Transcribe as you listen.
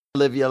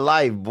Live your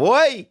life,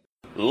 boy.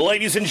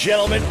 Ladies and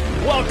gentlemen,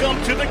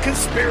 welcome to the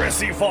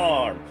Conspiracy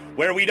Farm,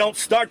 where we don't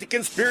start the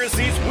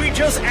conspiracies, we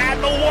just add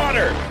the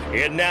water.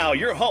 And now,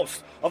 your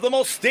host of the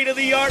most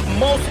state-of-the-art,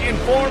 most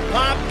informed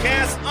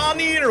podcast on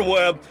the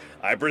interweb,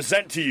 I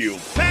present to you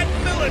Pat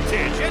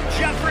Miletich and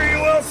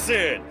Jeffrey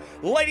Wilson.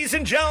 Ladies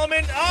and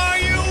gentlemen, are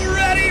you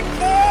ready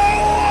for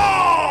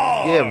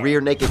war? Yeah,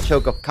 rear naked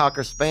choke a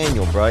Cocker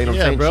Spaniel, bro. You know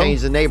what I'm saying? Bro.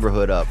 Change the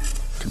neighborhood up.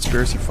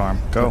 Conspiracy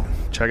Farm. Go.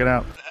 Check it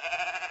out.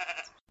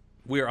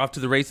 We are off to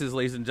the races,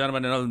 ladies and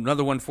gentlemen.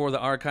 Another one for the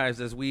archives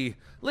as we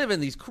live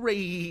in these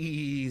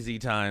crazy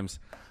times.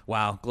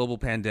 Wow, global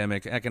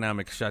pandemic,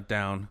 economic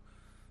shutdown,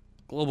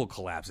 global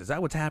collapse. Is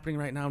that what's happening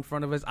right now in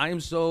front of us? I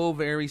am so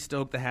very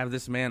stoked to have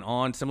this man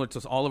on. Similar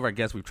to all of our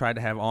guests we've tried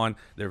to have on,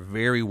 they're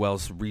very well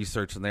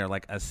researched and they're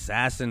like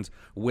assassins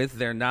with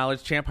their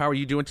knowledge. Champ, how are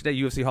you doing today?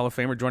 UFC Hall of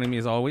Famer joining me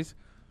as always.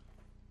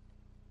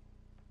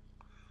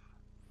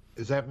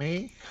 Is that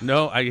me?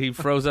 No, he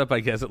froze up,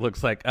 I guess it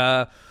looks like.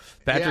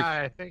 Patrick. Yeah,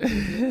 I think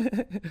you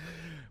did.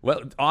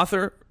 Well,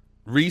 author,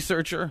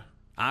 researcher,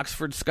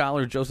 Oxford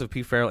scholar Joseph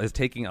P. Farrell is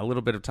taking a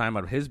little bit of time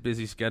out of his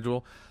busy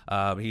schedule.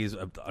 He's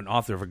an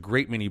author of a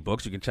great many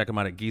books. You can check him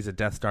out at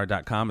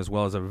GizaDeathStar.com, as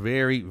well as a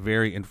very,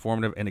 very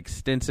informative and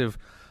extensive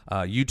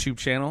YouTube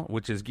channel,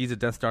 which is Giza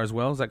Death Star as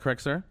well. Is that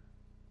correct, sir?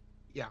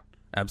 Yeah.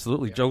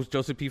 Absolutely. Yeah.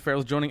 Joseph P. Farrell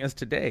is joining us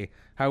today.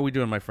 How are we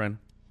doing, my friend?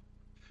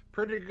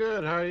 Pretty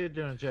good. How are you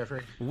doing,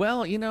 Jeffrey?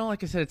 Well, you know,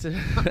 like I said, it's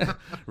a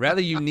rather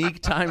unique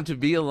time to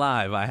be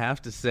alive, I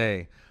have to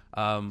say.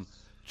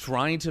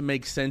 Trying to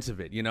make sense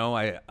of it. You know,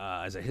 I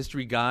as a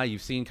history guy,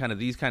 you've seen kind of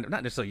these kind of,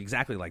 not necessarily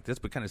exactly like this,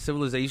 but kind of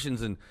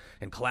civilizations and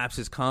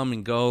collapses come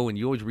and go, and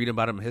you always read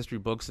about them in history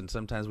books, and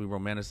sometimes we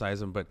romanticize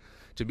them. But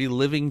to be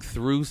living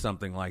through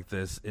something like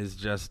this is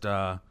just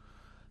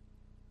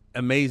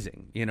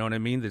amazing. You know what I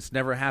mean? That's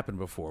never happened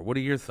before. What are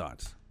your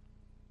thoughts?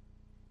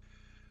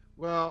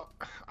 Well,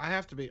 I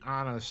have to be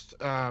honest.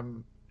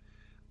 I'm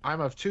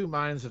of two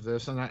minds of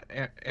this,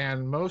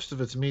 and most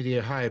of it's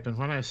media hype. And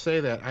when I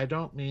say that, I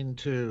don't mean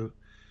to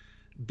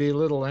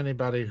belittle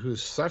anybody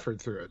who's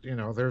suffered through it. You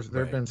know, there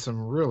have been some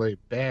really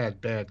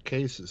bad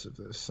cases of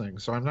this thing.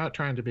 So I'm not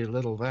trying to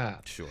belittle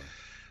that. Sure.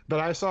 But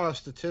I saw a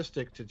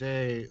statistic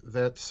today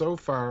that so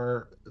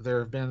far there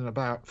have been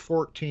about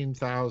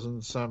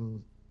 14,000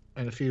 some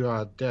and a few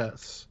odd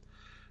deaths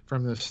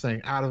from this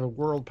thing out of a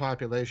world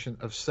population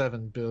of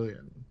 7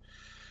 billion.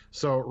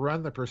 So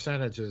run the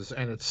percentages,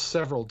 and it's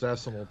several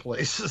decimal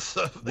places.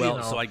 Of,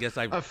 Well, so I guess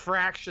a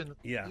fraction.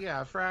 Yeah.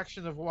 A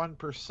fraction of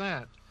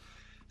 1%.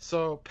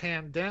 So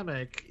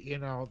pandemic, you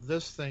know,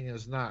 this thing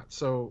is not.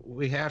 So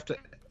we have to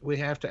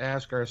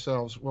ask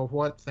ourselves, well,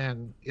 what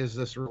then is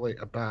this really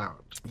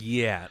about?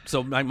 Yeah.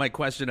 So my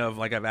question of,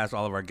 like I've asked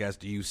all of our guests,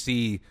 do you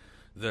see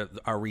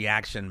our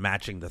reaction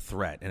matching the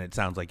threat? And it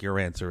sounds like your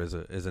answer is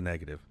a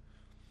negative.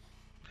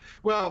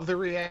 Well, the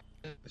reaction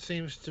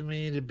seems to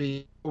me to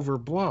be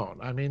overblown.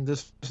 I mean,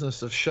 this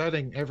business of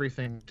shutting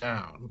everything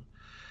down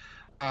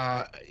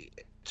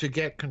to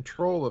get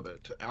control of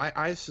it,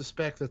 I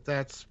suspect that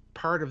that's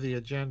part of the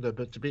agenda.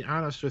 But to be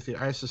honest with you,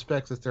 I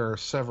suspect that there are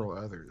several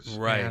others.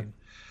 Right. And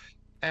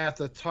at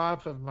the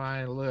top of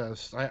my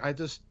list, I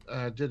just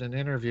did an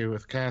interview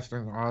with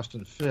Catherine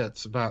Austin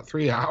Fitts about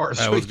 3 hours.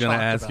 I was going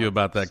to ask you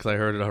about that because I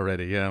heard it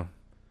already. Yeah.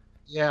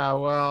 Yeah,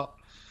 well,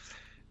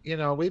 you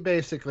know, we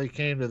basically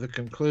came to the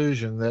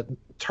conclusion that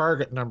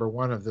target number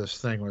one of this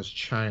thing was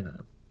China.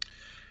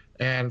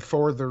 And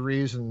for the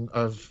reason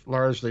of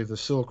largely the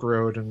Silk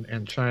Road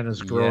and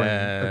China's growing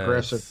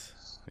aggressive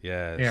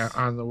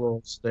on the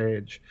world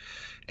stage.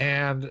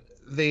 And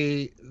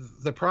the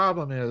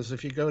problem is,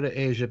 if you go to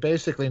Asia,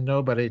 basically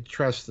nobody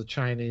trusts the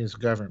Chinese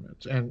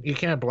government. And you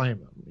can't blame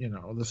them. You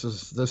know, this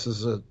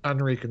is an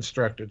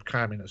unreconstructed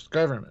communist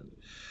government.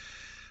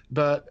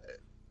 But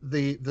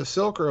the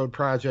Silk Road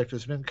project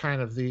has been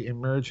kind of the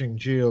emerging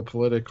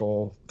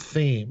geopolitical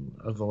theme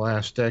of the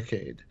last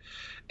decade.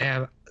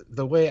 And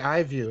the way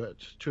I view it,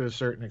 to a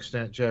certain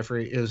extent,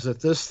 Jeffrey, is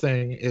that this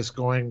thing is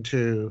going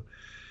to,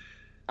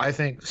 I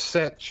think,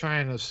 set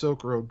China's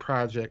Silk Road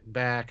project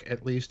back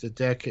at least a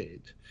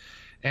decade.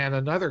 And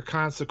another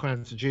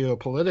consequence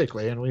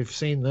geopolitically, and we've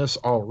seen this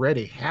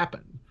already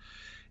happen,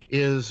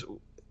 is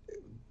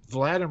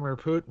Vladimir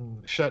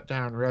Putin shut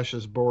down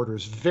Russia's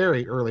borders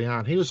very early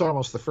on. He was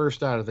almost the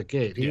first out of the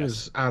gate. He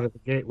was out of the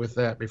gate with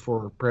that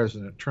before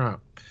President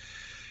Trump.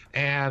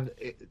 And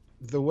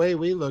the way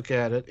we look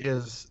at it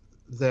is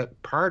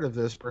that part of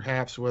this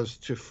perhaps was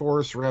to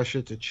force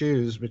Russia to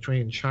choose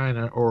between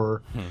China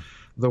or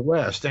the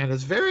West. And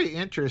it's very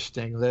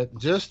interesting that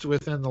just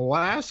within the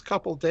last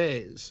couple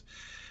days,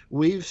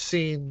 we've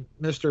seen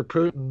Mr.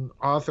 Putin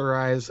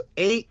authorize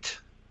eight,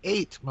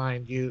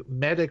 mind you,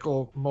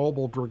 medical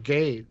mobile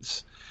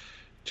brigades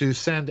to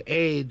send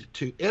aid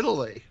to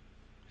Italy.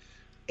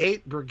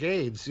 8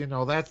 brigades, you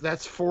know,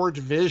 that's 4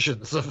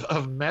 divisions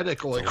of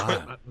medical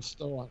equipment and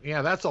so on.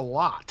 Yeah, that's a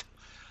lot.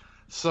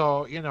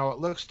 So, you know, it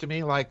looks to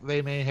me like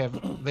they may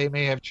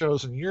have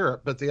chosen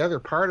Europe, but the other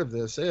part of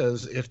this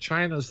is, if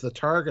China's the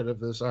target of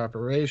this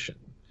operation,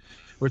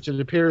 which it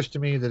appears to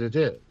me that it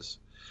is,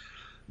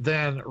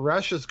 then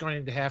Russia's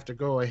going to have to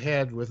go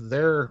ahead with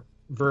their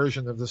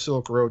version of the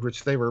Silk Road,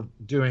 which they were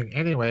doing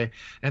anyway.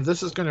 And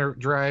this is going to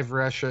drive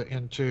Russia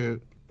into,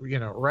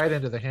 right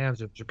into the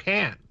hands of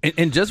Japan.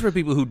 And just for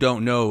people who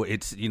don't know,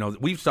 it's,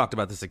 we've talked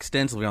about this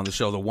extensively on the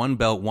show, the One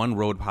Belt, One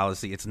Road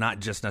policy. It's not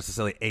just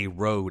necessarily a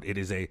road.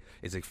 It's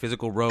a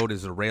physical road. It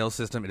is a rail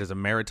system. It is a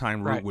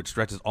maritime route which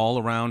stretches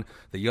all around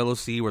the Yellow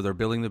Sea, where they're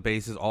building the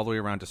bases all the way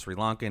around to Sri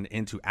Lanka and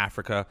into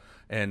Africa.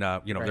 And,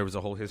 there was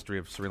a whole history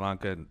of Sri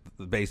Lanka and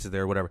the bases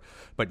there, whatever.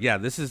 But yeah,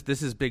 this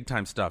is big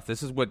time stuff.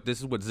 This is what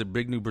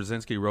Zbigniew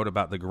Brzezinski wrote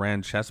about the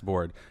grand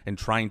chessboard and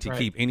trying to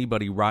keep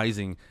anybody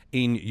rising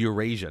in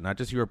Eurasia, not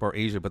just Europe or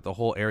Asia, but the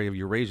whole area of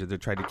Eurasia. They're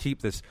trying to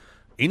keep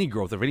any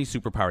growth of any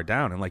superpower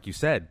down. And like you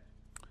said,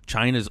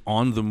 China's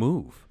on the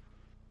move.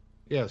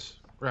 Yes,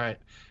 right.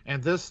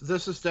 And this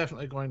is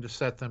definitely going to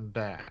set them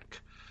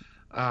back.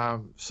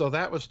 So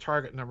that was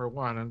target number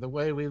one. And the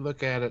way we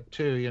look at it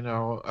too,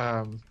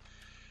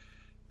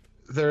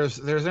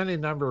 there's any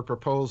number of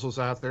proposals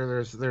out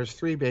there. There's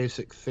three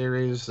basic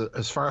theories,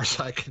 as far as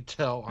I can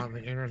tell, on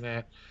the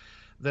internet,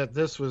 that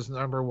this was,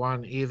 number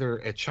one, either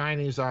a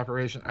Chinese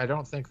operation. I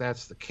don't think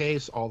that's the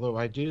case, although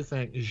I do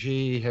think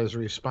Xi has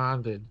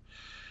responded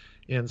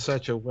in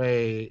such a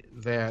way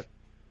that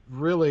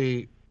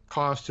really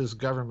cost his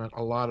government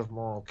a lot of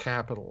moral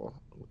capital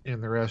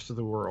in the rest of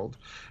the world.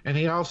 And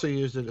he also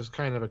used it as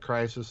kind of a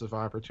crisis of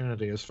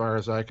opportunity, as far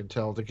as I can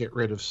tell, to get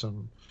rid of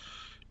some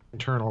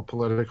internal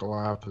political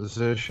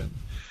opposition.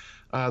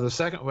 The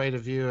second way to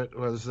view it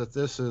was that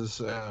this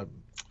is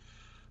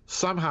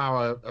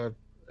somehow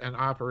an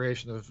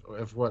operation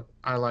of what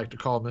I like to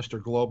call Mr.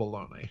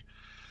 Globaloney,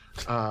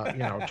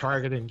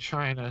 targeting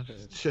China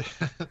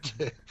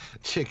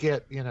to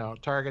get,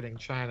 targeting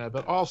China.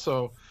 But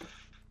also,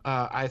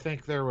 I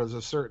think there was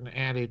a certain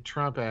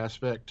anti-Trump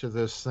aspect to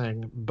this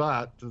thing.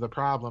 But the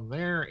problem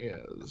there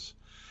is,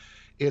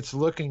 it's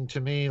looking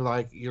to me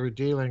like you're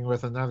dealing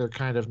with another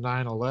kind of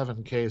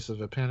 9/11 case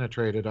of a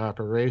penetrated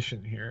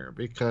operation here,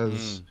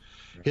 because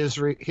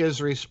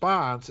his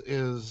response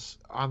is,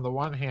 on the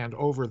one hand,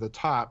 over the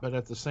top, but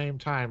at the same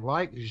time,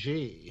 like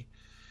Xi,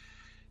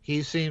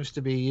 he seems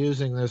to be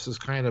using this as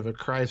kind of a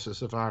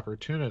crisis of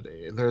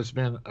opportunity. There's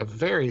been a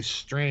very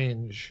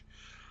strange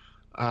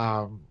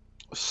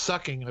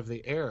sucking of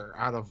the air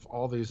out of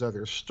all these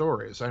other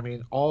stories. I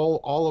mean,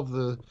 all of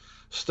the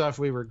stuff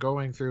we were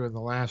going through in the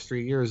last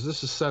 3 years,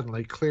 this is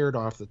suddenly cleared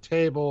off the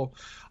table.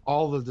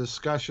 All the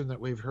discussion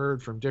that we've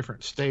heard from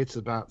different states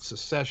about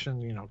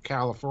secession,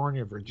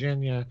 California,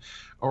 Virginia,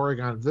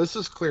 Oregon, this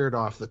is cleared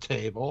off the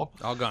table.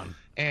 All gone.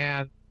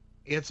 And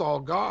it's all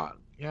gone.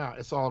 Yeah,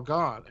 it's all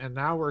gone. And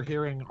now we're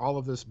hearing all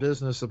of this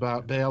business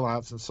about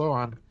bailouts and so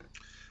on.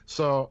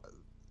 So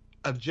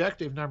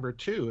objective number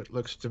two, it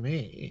looks to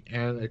me,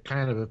 and it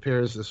kind of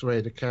appears this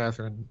way to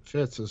Catherine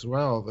Fitz as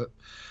well,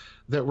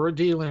 that we're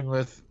dealing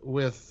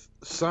with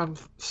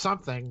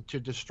something to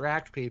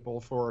distract people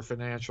for a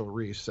financial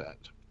reset.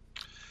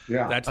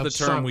 Yeah, that's the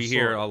term we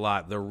hear a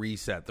lot. The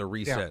reset.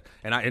 Yeah.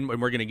 And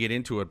we're going to get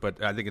into it,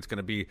 but I think it's going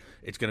to be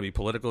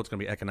political. It's going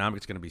to be economic.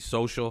 It's going to be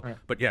social. Right.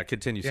 But yeah,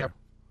 continue, sir.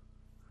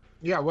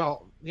 Yeah.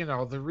 Well,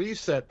 the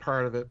reset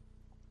part of it,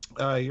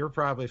 you're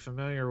probably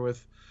familiar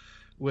with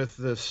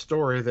the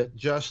story that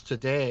just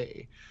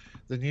today,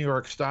 the New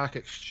York Stock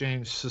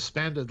Exchange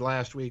suspended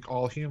last week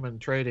all human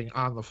trading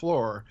on the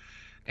floor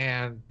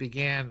and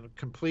began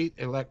complete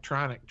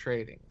electronic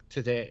trading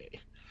today.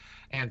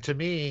 And to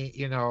me,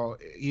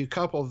 you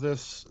couple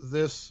this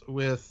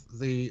with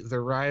the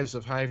rise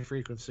of high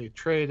frequency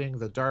trading,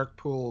 the dark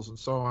pools and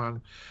so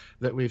on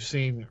that we've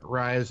seen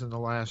rise in the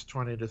last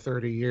 20 to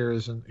 30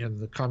 years in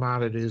the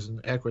commodities and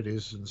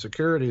equities and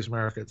securities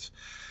markets.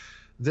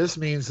 This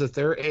means that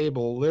they're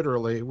able,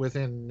 literally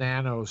within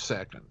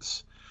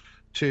nanoseconds,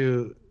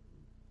 to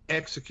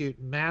execute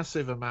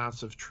massive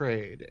amounts of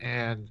trade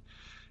and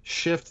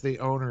shift the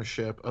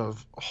ownership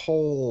of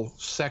whole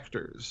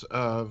sectors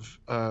of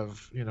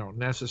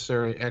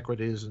necessary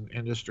equities and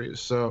industries.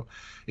 So,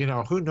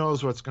 who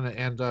knows what's going to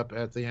end up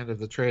at the end of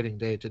the trading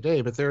day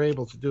today, but they're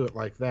able to do it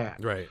like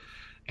that. Right.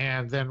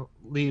 And then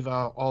leave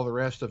all the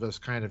rest of us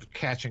kind of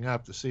catching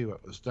up to see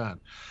what was done.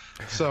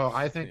 So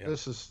I think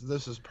this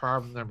is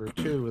problem number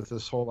two with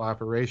this whole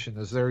operation,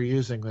 is they're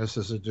using this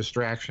as a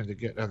distraction to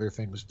get other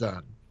things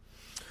done.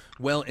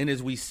 Well, and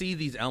as we see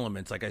these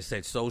elements, like I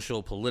said,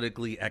 social,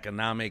 politically,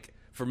 economic,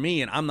 for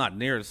me, and I'm not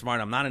near as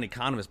smart, I'm not an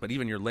economist, but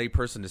even your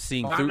layperson is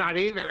seeing through. I'm not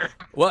either.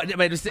 Well,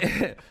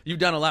 you've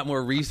done a lot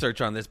more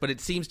research on this, but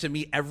it seems to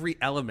me every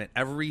element,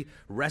 every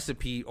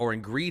recipe or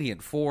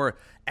ingredient for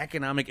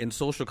economic and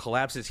social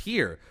collapse is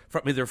here.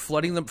 They're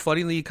flooding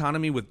the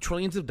economy with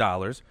trillions of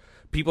dollars.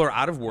 People are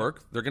out of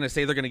work. They're going to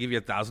say they're going to give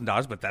you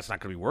 $1,000, but that's not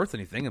going to be worth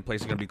anything, and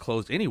places are going to be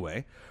closed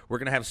anyway. We're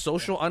going to have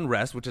social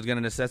unrest, which is going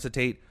to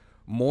necessitate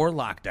more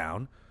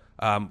lockdown.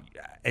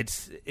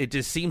 It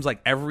just seems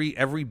like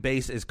every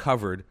base is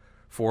covered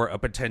for a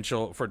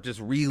potential for just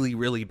really,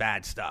 really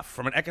bad stuff.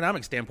 From an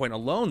economic standpoint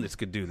alone, this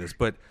could do this,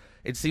 but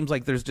it seems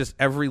like there's just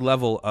every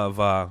level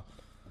of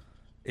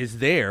is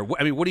there.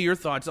 I mean, what are your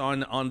thoughts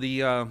on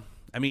the?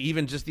 I mean,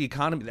 even just the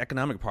economy, the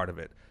economic part of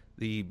it,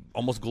 the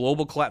almost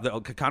global collapse. The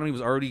economy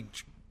was already.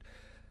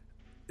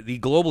 The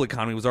global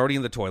economy was already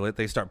in the toilet.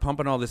 They start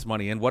pumping all this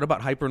money in. What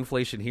about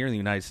hyperinflation here in the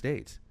United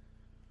States?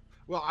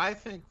 Well, I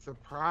think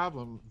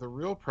the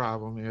real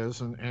problem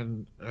is,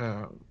 and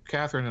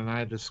Catherine and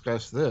I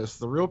discussed this,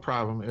 the real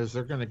problem is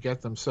they're going to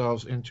get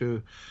themselves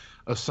into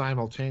a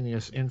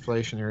simultaneous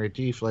inflationary,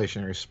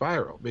 deflationary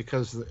spiral,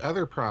 because the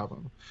other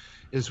problem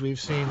is we've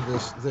seen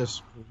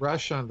this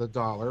rush on the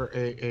dollar,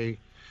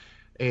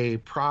 a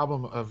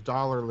problem of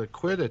dollar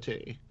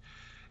liquidity.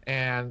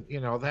 And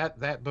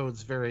that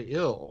bodes very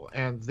ill.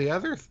 And the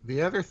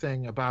other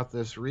thing about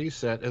this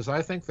reset is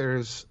I think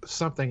there's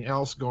something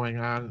else going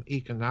on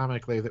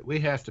economically that we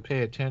have to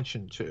pay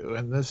attention to.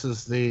 And this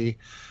is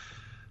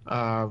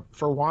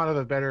for want of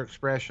a better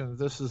expression,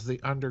 this is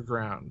the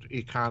underground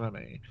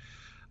economy.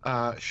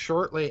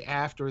 Shortly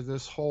after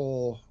this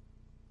whole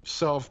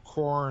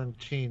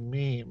self-quarantine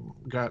meme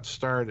got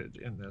started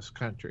in this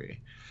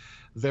country,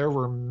 there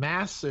were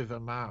massive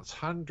amounts,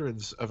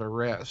 hundreds of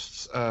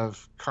arrests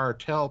of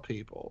cartel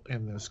people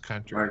in this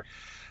country. Right.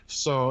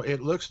 So it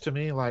looks to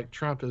me like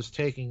Trump is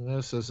taking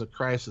this as a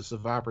crisis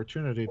of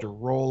opportunity to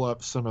roll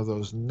up some of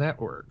those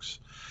networks.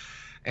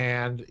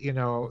 And,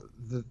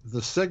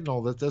 the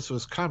signal that this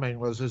was coming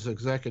was his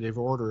executive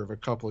order of a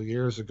couple of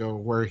years ago,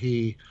 where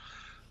he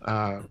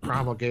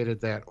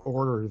promulgated that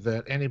order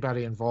that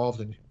anybody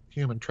involved in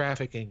human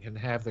trafficking can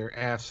have their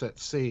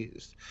assets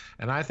seized.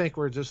 And I think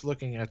we're just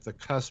looking at the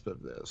cusp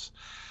of this.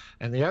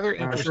 And the other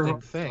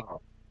interesting thing,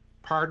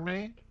 pardon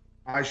me?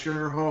 I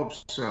sure hope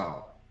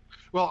so.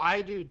 Well,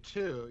 I do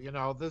too.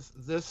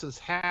 This has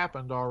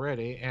happened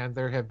already, and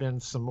there have been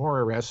some more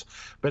arrests.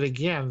 But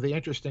again, the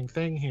interesting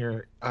thing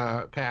here,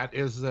 Pat,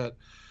 is that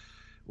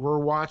we're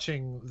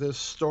watching this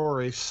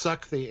story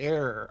suck the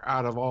air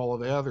out of all of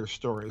the other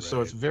stories. Right.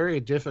 So it's very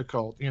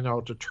difficult,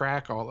 to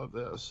track all of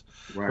this.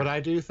 Right. But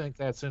I do think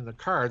that's in the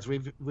cards.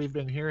 We've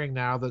been hearing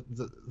now that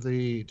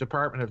the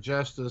Department of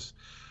Justice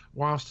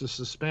wants to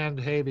suspend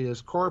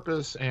habeas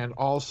corpus and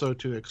also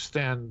to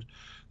extend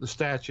the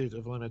statute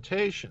of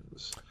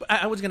limitations.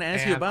 I was going to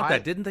ask you about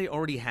that. Didn't they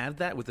already have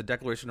that with the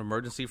declaration of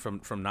emergency from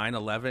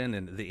 9/11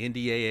 and the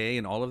NDAA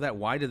and all of that?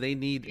 Why do they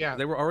need? Yeah.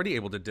 They were already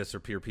able to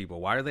disappear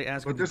people. Why are they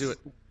asking to do it?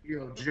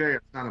 Jay,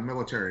 it's not a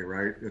military,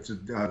 right? It's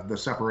the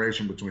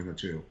separation between the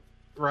two.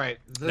 Right.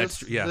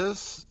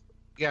 This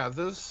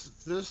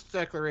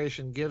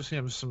declaration gives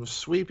him some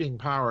sweeping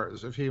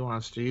powers if he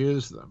wants to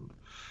use them.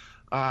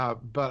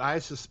 But I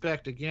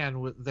suspect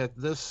again that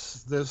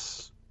this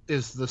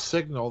is the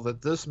signal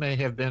that this may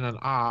have been an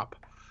op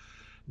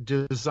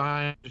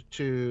designed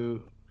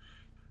to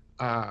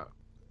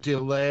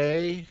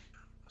delay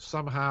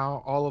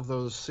somehow all of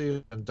those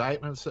sealed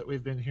indictments that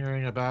we've been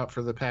hearing about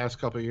for the past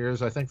couple of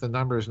years. I think the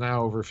number is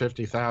now over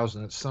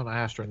 50,000. It's some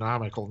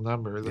astronomical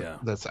number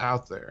that's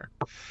out there.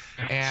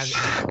 And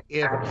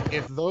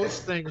if those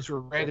things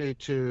were ready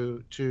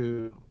to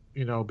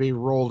be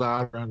rolled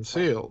out or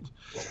unsealed,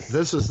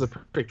 this is the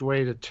perfect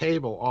way to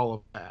table all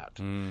of that.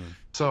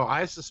 So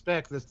I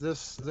suspect that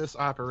this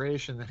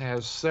operation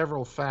has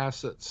several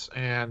facets,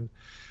 and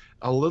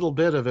a little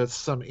bit of it's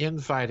some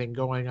infighting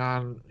going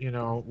on,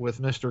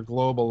 with Mr.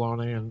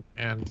 Globaloney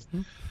and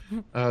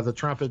the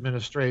Trump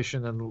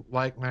administration and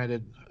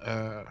like-minded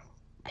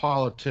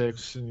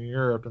politics in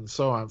Europe and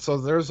so on. So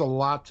there's a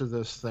lot to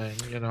this thing,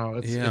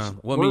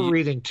 we're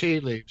reading tea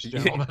leaves,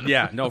 gentlemen.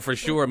 Yeah, no, for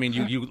sure. I mean,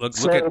 you look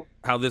at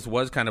how this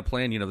was kind of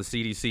planned. The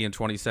CDC in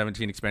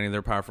 2017 expanding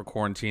their power for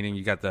quarantining.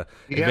 You got the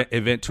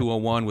Event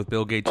 201 with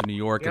Bill Gates in New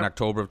York in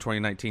October of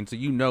 2019. So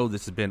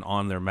this has been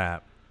on their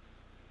map.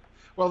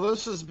 Well,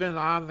 this has been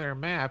on their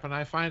map, and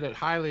I find it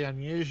highly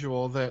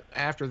unusual that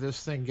after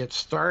this thing gets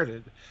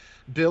started,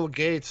 Bill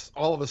Gates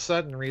all of a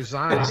sudden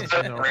resigns, his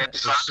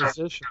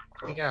position.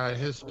 Yeah,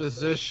 his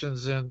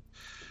positions in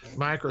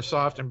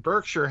Microsoft and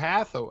Berkshire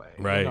Hathaway.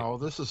 Right.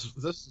 This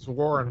is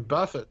Warren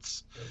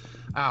Buffett's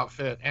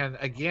outfit, and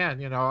again,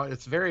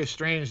 it's very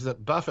strange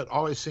that Buffett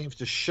always seems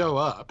to show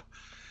up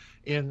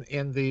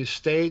in these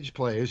stage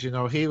plays.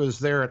 He was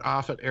there at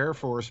Offutt Air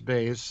Force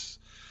Base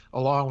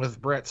along with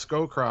Brett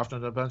Scowcroft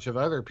and a bunch of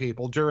other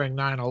people during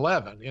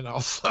 9/11.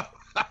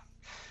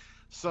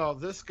 So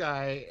this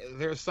guy,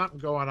 there's something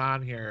going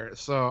on here.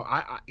 So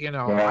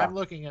I'm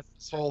looking at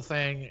this whole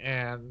thing,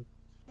 and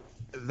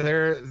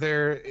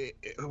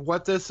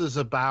what this is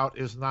about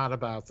is not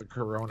about the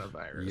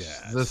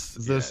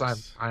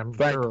coronavirus. I'm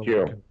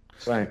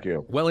Thank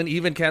you. Well, and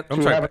even to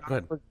have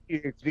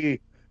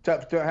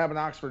an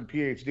Oxford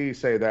PhD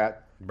say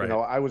that. Right.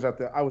 I was at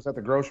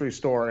the grocery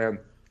store, and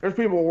there's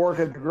people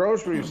working at the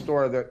grocery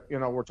store that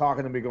were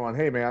talking to me, going,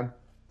 "Hey, man,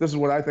 this is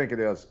what I think it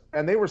is,"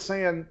 and they were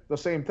saying the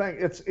same thing.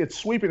 It's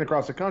sweeping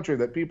across the country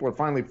that people are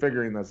finally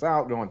figuring this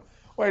out, going,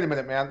 "Wait a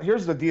minute, man.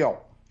 Here's the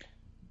deal.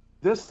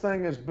 This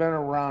thing has been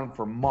around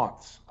for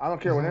months. I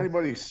don't care what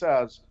anybody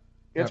says.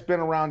 It's been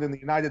around in the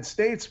United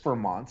States for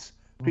months.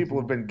 People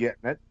have been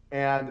getting it,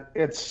 and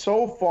it's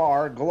so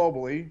far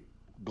globally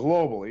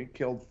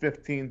killed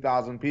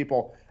 15,000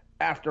 people,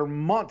 after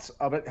months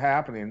of it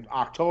happening,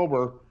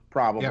 October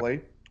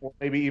probably, or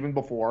maybe even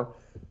before.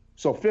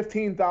 So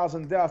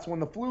 15,000 deaths when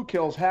the flu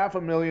kills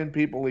 500,000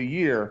 people a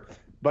year,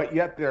 but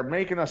yet they're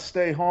making us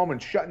stay home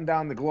and shutting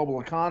down the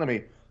global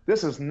economy.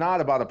 This is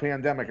not about a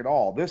pandemic at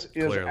all. This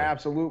is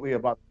absolutely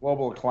about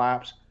global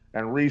collapse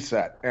and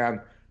reset. And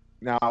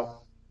now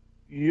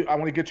I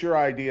want to get your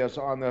ideas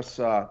on this,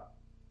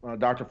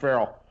 Dr.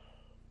 Farrell.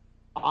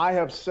 I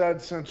have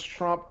said since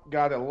Trump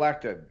got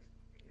elected,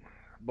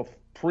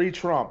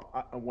 pre-Trump,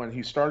 when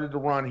he started to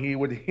run, he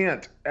would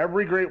hint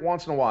every great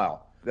once in a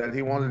while that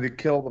he wanted to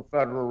kill the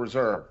Federal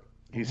Reserve.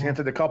 He's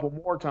hinted a couple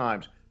more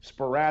times,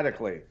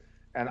 sporadically.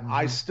 And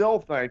I still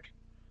think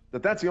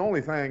that that's the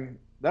only thing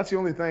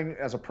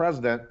as a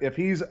president, if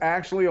he's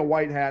actually a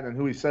white hat and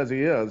who he says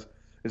he is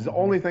the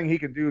only thing he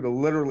can do to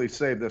literally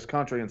save this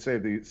country and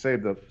save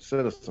the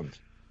citizens.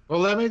 Well,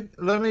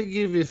 let me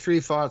give you 3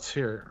 thoughts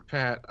here,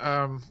 Pat.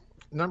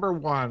 Number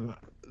one,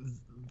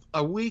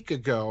 a week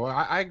ago,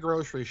 I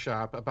grocery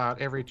shop about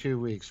every 2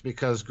 weeks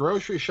because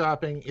grocery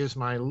shopping is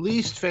my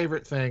least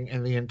favorite thing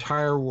in the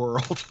entire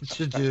world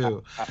to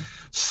do.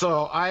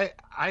 So I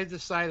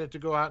decided to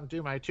go out and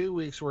do my 2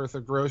 weeks worth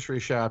of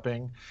grocery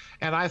shopping.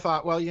 And I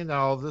thought, well,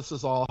 this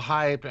is all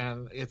hype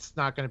and it's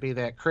not going to be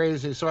that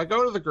crazy. So I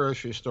go to the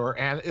grocery store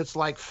and it's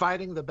like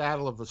fighting the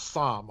Battle of the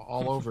Somme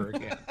all over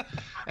again.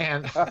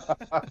 And, and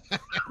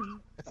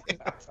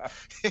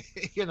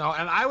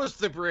I was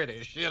the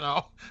British,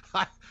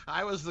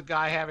 I was the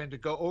guy having to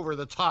go over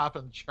the top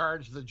and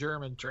charge the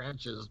German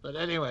trenches. But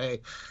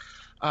anyway,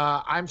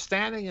 I'm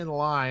standing in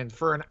line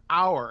for an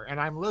hour and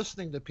I'm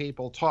listening to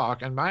people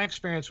talk. And my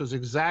experience was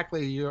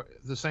exactly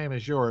the same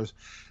as yours.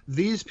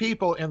 These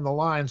people in the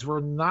lines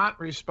were not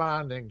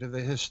responding to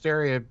the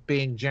hysteria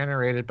being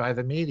generated by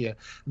the media.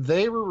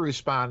 They were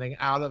responding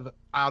out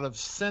of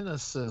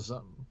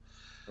cynicism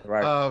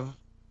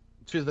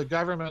to the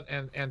government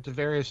and to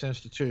various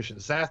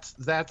institutions. That's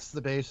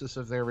the basis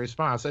of their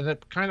response, and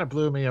it kind of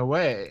blew me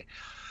away.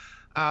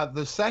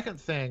 The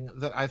second thing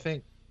that I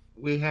think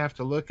we have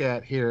to look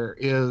at here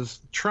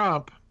is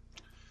Trump.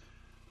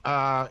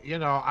 I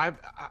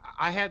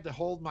had to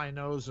hold my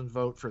nose and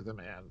vote for the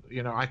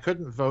man. I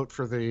couldn't vote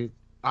for the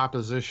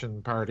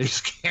opposition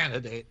party's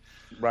candidate.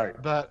 Right.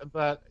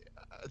 But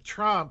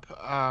Trump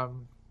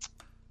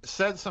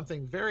said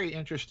something very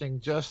interesting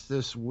just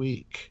this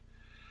week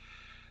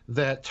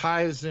that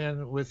ties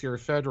in with your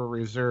Federal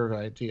Reserve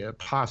idea,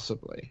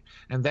 possibly.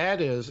 And that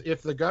is,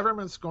 if the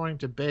government's going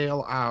to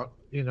bail out,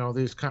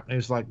 these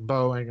companies like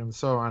Boeing and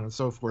so on and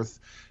so forth,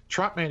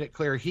 Trump made it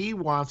clear he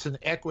wants an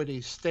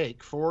equity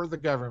stake for the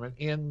government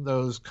in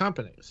those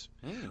companies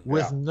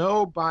with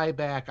no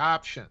buyback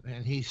option.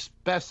 And he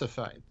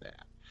specified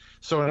that.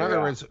 So in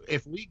other words,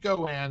 if we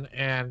go in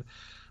and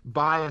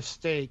buy a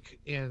stake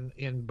in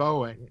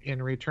Boeing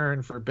in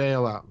return for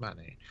bailout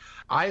money,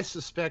 I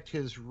suspect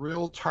his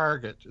real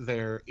target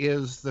there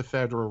is the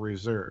Federal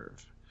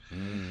Reserve.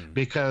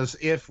 Because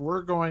if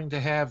we're going to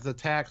have the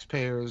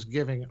taxpayers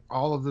giving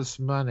all of this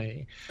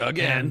money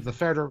and the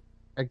Federal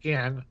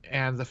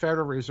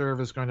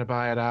Reserve is going to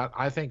buy it out,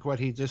 I think what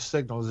he just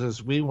signals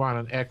is we want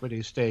an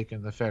equity stake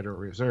in the Federal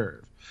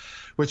Reserve,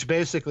 which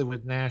basically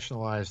would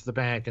nationalize the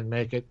bank and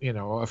make it,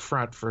 a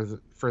front for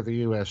the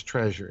U.S.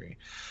 Treasury.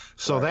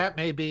 So that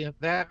may be in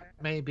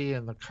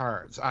the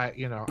cards. I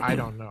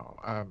don't know.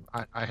 I have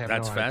no idea.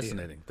 That's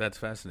fascinating. That's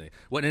fascinating.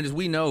 Well, and as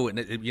we know,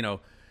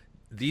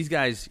 these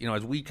guys,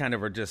 as we kind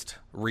of are just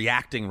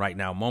reacting right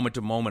now, moment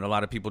to moment, a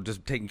lot of people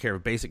just taking care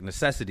of basic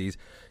necessities,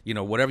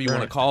 whatever you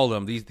want to call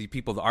them, these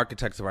people, the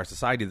architects of our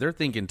society, they're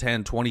thinking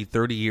 10, 20,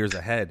 30 years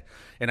ahead.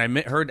 And I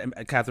heard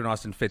Catherine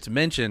Austin Fitts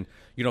mention,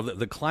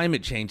 the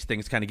climate change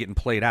thing's kind of getting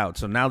played out.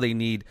 So now they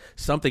need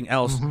something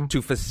else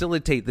to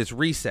facilitate this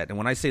reset. And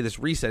when I say this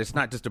reset, it's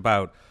not just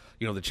about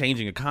the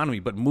changing economy,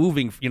 but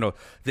moving,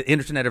 the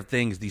Internet of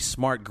Things, these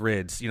smart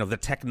grids, the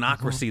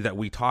technocracy that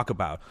we talk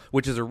about,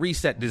 which is a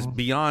reset that is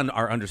beyond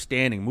our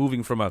understanding,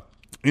 moving from a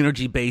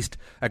energy-based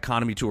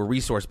economy to a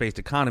resource-based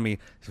economy.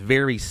 It's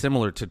very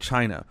similar to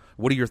China.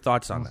 What are your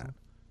thoughts on that?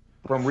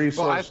 From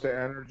resource to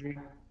energy?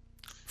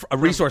 A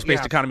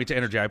resource-based economy to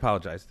energy. I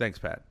apologize. Thanks,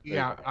 Pat.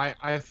 Yeah,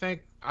 I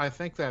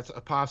think that's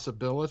a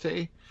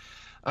possibility.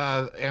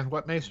 And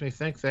what makes me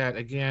think that,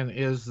 again,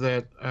 is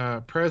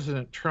that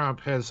President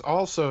Trump has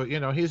also,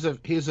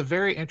 he's a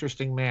very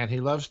interesting man. He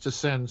loves to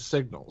send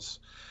signals.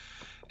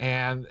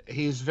 And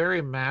he's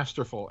very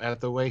masterful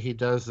at the way he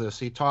does this.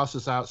 He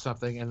tosses out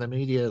something, and the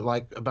media,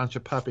 like a bunch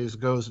of puppies,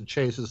 goes and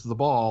chases the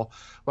ball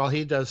while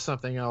he does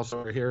something else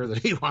over here that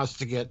he wants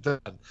to get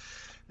done.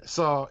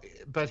 So,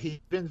 but he's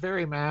been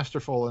very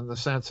masterful in the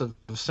sense of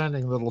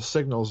sending little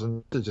signals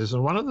and messages.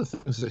 And one of the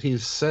things that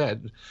he's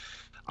said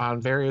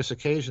on various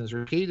occasions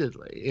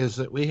repeatedly is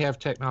that we have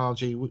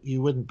technology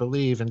you wouldn't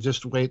believe, and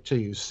just wait till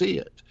you see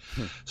it.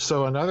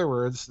 So in other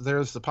words,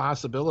 there's the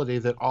possibility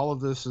that all of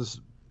this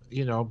is,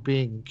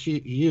 being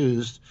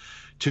used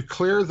to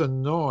clear the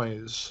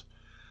noise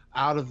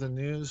out of the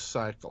news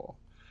cycle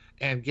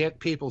and get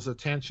people's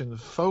attention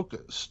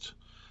focused,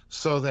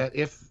 so that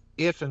if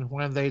if and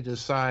when they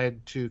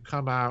decide to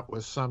come out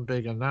with some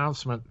big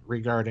announcement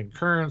regarding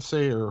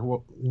currency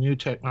or new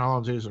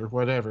technologies or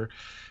whatever,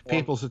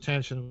 people's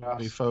attention will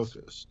be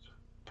focused.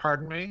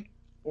 Pardon me?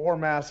 Or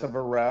massive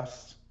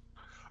arrests.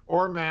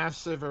 Or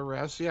massive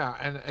arrests, yeah.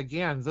 And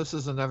again, this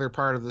is another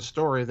part of the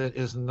story that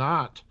is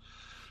not,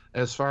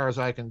 as far as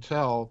I can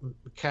tell,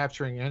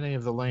 capturing any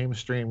of the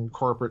lamestream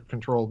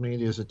corporate-controlled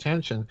media's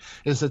attention,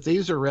 is that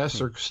these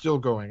arrests are still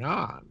going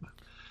on.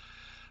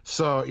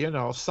 So, you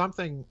know,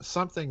 something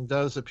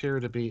does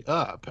appear to be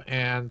up.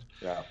 And,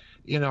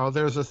 you know,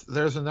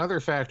 there's another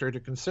factor to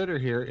consider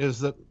here, is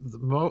that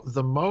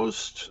the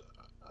most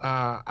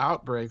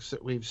outbreaks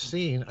that we've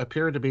seen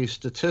appear to be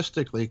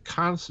statistically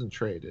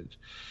concentrated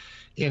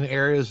in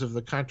areas of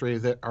the country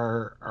that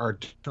are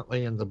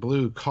definitely in the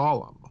blue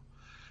column.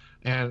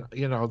 And,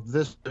 you know,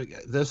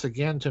 this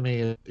again to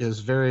me is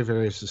very,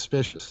 very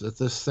suspicious that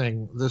this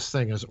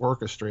thing is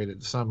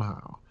orchestrated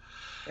somehow.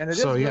 And it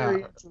is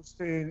very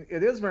interesting.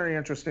 It is very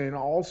interesting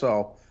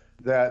also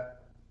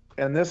that,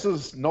 and this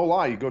is no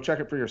lie, you go check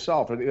it for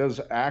yourself. It is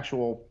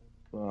actual.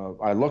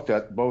 I looked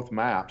at both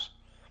maps.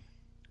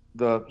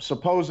 The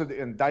supposed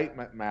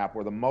indictment map,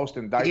 where the most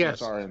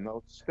indictments are in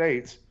those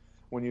states,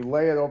 when you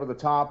lay it over the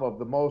top of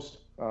the most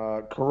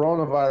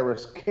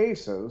coronavirus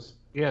cases,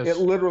 it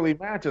literally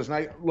matches.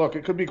 And look,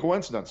 it could be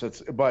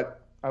coincidence.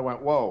 But I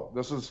went, whoa,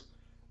 this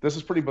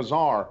is pretty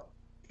bizarre.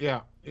 Yeah,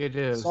 it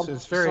is.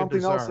 It's very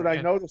bizarre.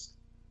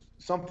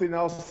 Something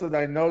else that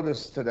I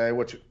noticed today,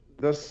 which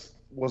this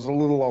was a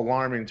little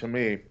alarming to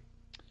me,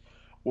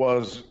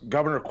 was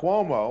Governor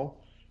Cuomo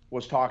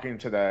was talking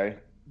today,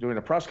 doing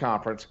a press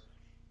conference,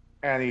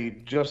 and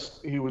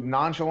he would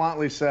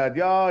nonchalantly said,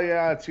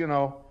 yeah, it's, you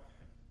know,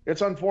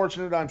 it's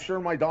unfortunate. I'm sure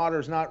my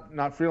daughter's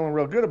not feeling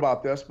real good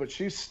about this, but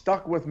she's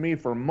stuck with me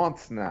for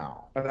months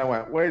now. And I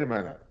went, wait a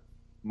minute,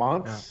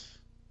 months?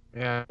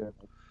 Yeah.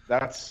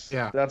 That's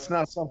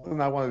not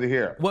something I wanted to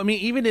hear. Well, I mean,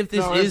 even if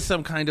this is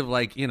some kind of,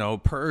 like, you know,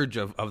 purge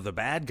of the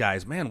bad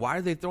guys, man, why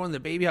are they throwing the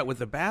baby out with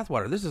the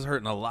bathwater? This is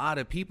hurting a lot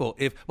of people.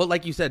 But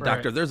like you said,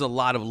 Doctor, there's a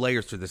lot of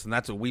layers to this, and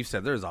that's what we've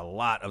said. There's a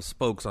lot of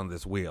spokes on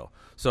this wheel.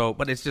 So,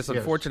 but it's just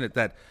unfortunate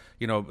that,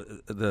 you know,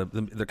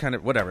 the kind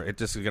of whatever, it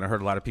just is going to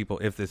hurt a lot of people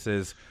if this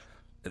is.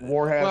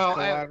 War has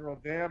collateral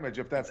damage,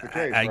 if that's the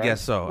case. I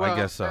guess so. Well, I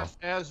guess so.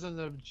 As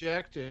an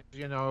objective,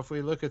 you know, if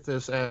we look at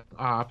this as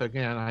op,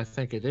 again, I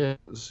think it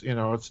is. You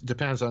know, it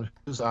depends on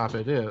whose op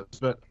it is.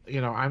 But, you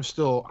know, I'm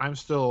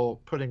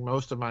still putting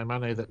most of my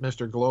money that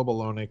Mr.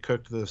 Globaloney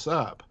cooked this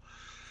up.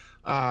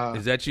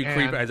 Is that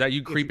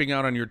you creeping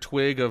out on your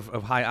twig of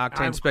high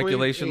octane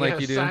speculation like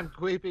you do? I'm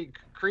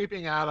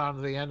creeping out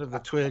on the end of the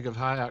twig of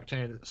high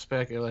octane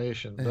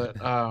speculation. But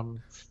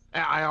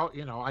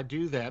I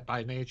do that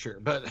by nature,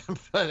 but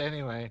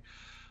anyway,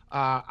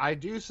 I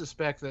do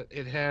suspect that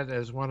it had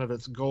as one of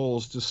its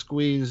goals to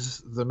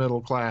squeeze the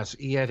middle class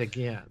yet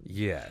again.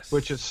 Yes.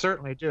 Which it's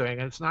certainly doing.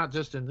 And it's not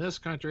just in this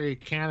country,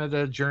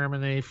 Canada,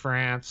 Germany,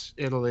 France,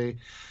 Italy,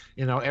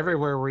 you know,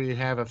 everywhere where you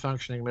have a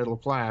functioning middle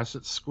class,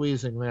 it's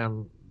squeezing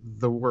them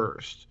the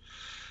worst.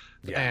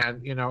 Yeah.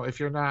 And, you know, if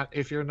you're not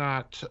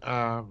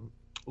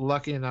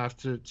lucky enough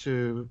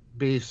to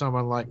be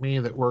someone like me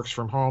that works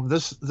from home,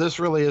 this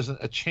really isn't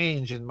a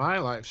change in my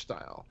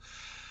lifestyle,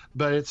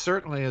 but it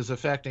certainly is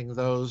affecting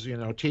those, you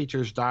know,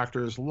 teachers,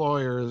 doctors,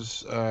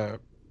 lawyers,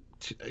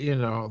 you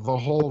know, the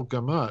whole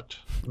gamut,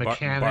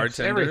 mechanics,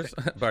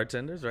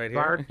 bartenders right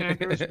here,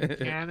 bartenders,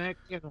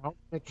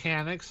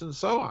 mechanics, and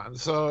so on.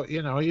 So,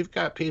 you know, you've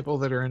got people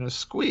that are in a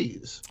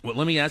squeeze. Well,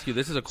 let me ask you,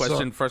 this is a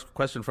question, first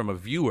question from a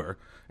viewer,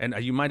 and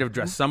you might have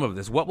addressed some of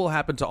this. What will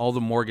happen to all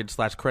the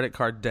mortgage/credit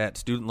card debt,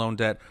 student loan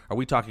debt? Are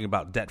we talking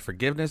about debt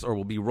forgiveness, or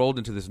will be rolled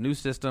into this new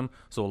system?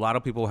 So a lot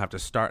of people will have to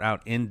start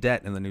out in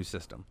debt in the new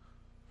system.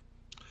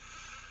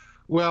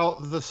 Well,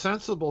 the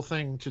sensible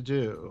thing to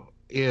do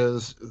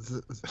is,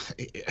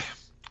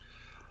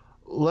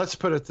 let's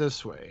put it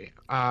this way.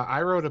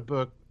 I wrote a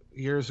book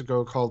years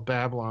ago called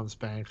Babylon's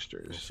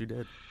Banksters. Yes, you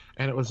did.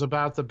 And it was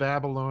about the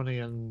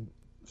Babylonian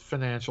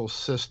financial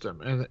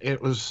system. And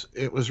it was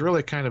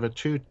really kind of a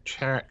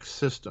two-track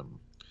system,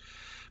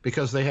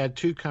 because they had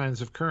two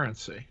kinds of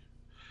currency.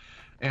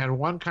 And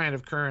one kind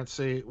of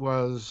currency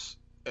was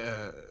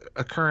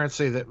a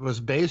currency that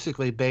was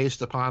basically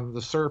based upon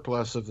the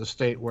surplus of the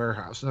state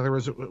warehouse. In other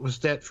words, it was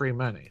debt-free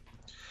money.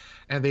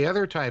 And the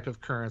other type of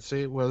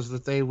currency was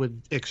that they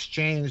would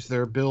exchange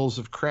their bills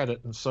of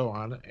credit and so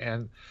on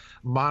and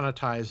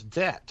monetize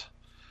debt.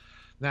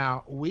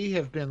 Now, we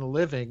have been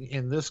living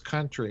in this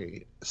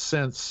country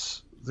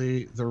since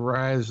the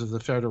rise of the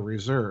Federal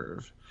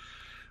Reserve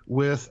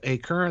with a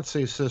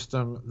currency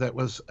system that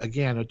was,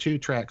 again, a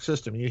two-track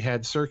system. You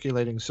had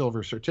circulating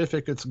silver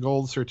certificates,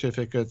 gold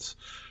certificates,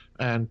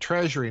 and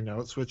treasury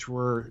notes, which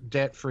were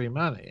debt-free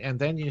money. And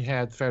then you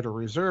had Federal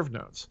Reserve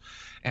notes.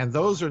 And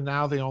those are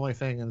now the only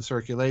thing in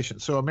circulation.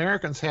 So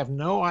Americans have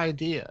no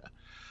idea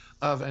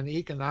of an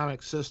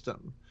economic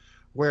system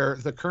where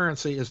the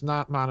currency is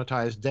not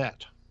monetized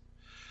debt.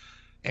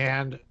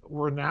 And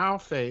we're now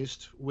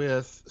faced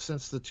with,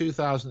 since the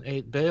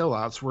 2008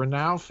 bailouts, we're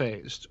now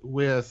faced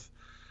with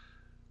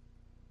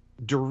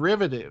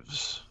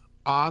derivatives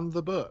on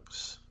the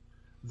books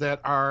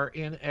that are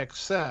in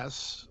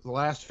excess. The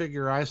last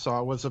figure I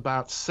saw was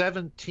about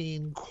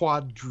 $17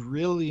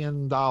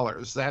 quadrillion.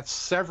 That's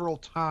several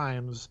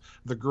times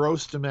the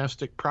gross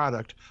domestic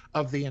product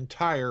of the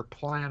entire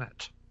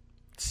planet.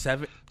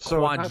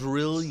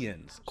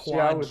 Quadrillions.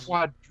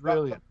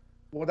 Quadrillion.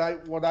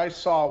 What I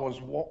saw was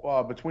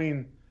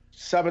between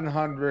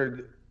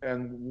 700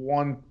 and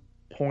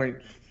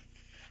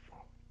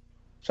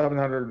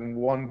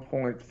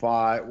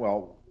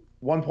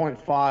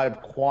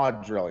 1.5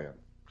 quadrillion.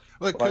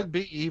 Well, it could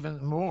be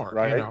even more,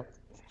 right? You know.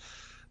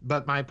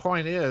 But my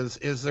point is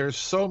there's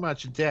so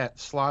much debt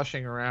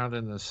sloshing around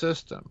in the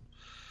system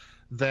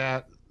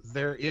that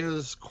there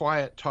is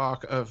quiet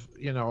talk of,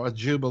 you know, a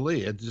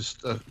jubilee,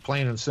 just a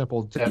plain and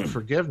simple debt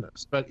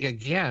forgiveness. But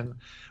again,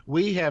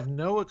 we have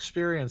no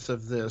experience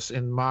of this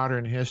in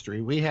modern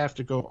history. We have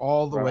to go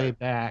all the way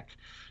back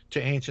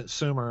to ancient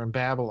Sumer and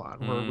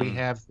Babylon, where we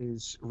have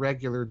these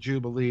regular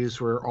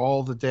jubilees where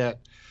all the debt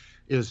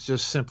is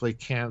just simply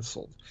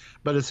canceled.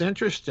 But it's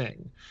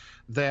interesting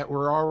that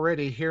we're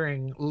already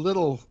hearing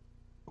little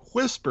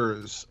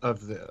whispers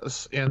of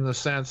this, in the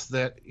sense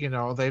that, you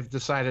know, they've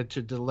decided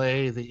to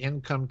delay the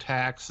income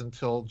tax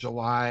until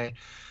July.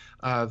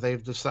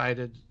 They've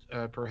decided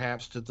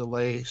perhaps to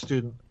delay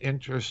student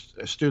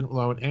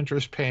loan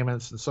interest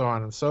payments, and so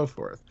on and so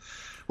forth,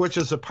 which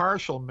is a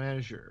partial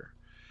measure.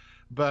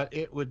 But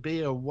it would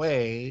be a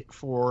way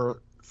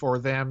for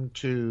them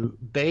to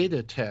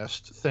beta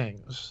test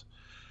things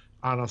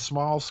on a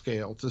small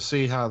scale to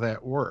see how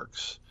that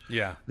works.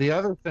 Yeah. The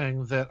other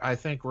thing that I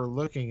think we're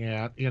looking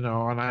at, you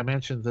know, and I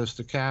mentioned this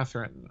to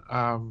Catherine,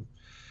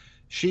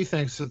 she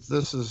thinks that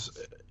this is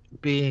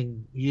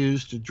being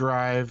used to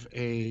drive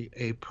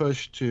a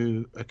push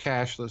to a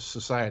cashless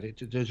society,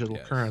 to digital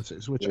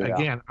currencies, which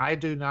again, I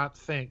do not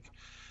think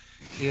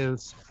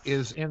is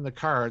in the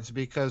cards,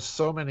 because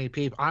so many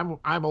people,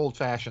 I'm old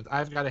fashioned.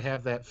 I've got to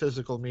have that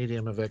physical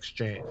medium of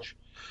exchange,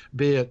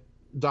 be it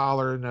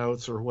dollar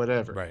notes or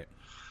whatever. Right.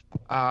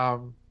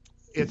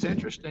 It's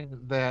interesting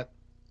that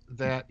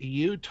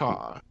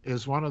Utah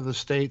is one of the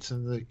states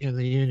in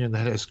the union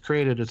that has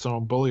created its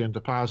own bullion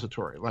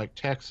depository, like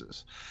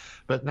Texas.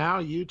 But now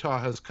Utah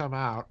has come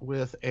out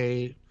with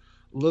a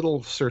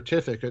little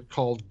certificate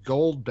called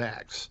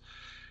Goldbacks,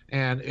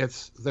 and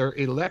they're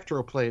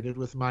electroplated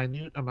with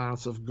minute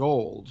amounts of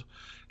gold,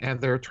 and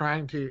they're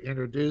trying to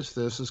introduce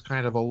this as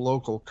kind of a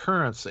local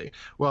currency.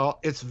 Well,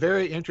 it's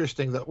very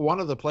interesting that one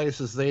of the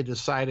places they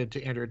decided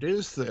to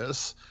introduce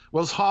this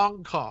was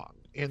Hong Kong,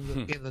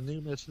 in the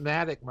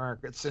numismatic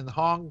markets in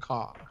Hong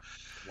Kong.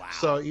 Wow.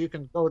 So you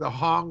can go to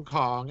Hong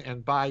Kong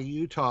and buy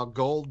Utah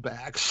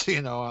Goldbacks,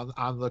 you know,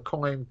 on the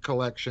coin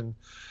collection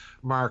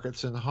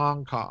markets in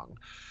Hong Kong.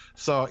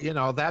 So, you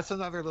know, that's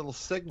another little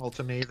signal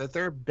to me that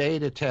they're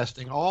beta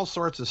testing all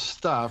sorts of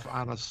stuff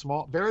on a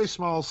very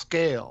small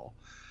scale.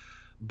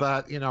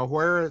 But, you know,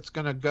 where it's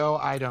going to go,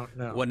 I don't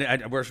know. Well,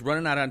 we're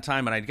running out of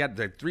time, and I got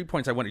the 3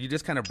 points I wanted. You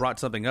just kind of brought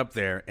something up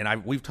there,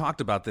 and we've talked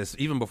about this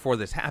even before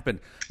this happened.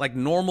 Like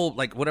normal,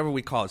 like whatever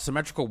we call it,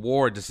 symmetrical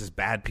war just is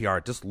bad PR.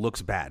 It just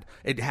looks bad.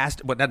 It has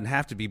to, well, it doesn't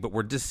have to be, but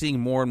we're just seeing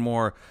more and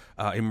more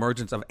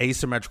emergence of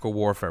asymmetrical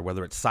warfare,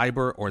 whether it's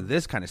cyber or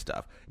this kind of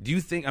stuff. Do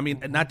you think, I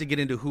mean, not to get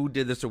into who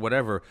did this or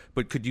whatever,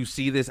 but could you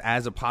see this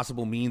as a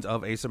possible means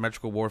of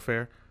asymmetrical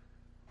warfare?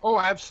 Oh,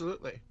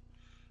 absolutely.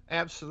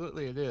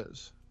 Absolutely it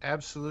is.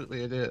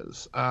 Absolutely it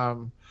is.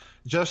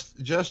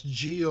 Just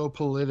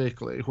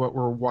geopolitically, what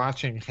we're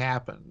watching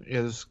happen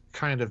is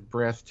kind of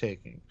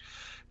breathtaking,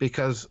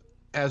 because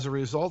as a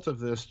result of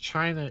this,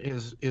 China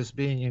is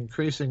being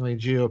increasingly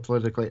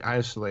geopolitically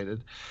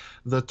isolated.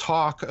 The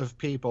talk of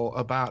people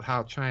about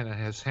how China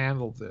has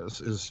handled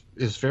this is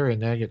very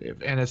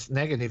negative, and it's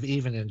negative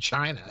even in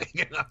China.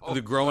 You know,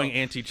 the growing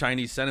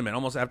anti-Chinese sentiment.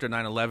 Almost after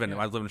 9/11,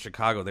 I was living in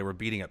Chicago. They were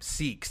beating up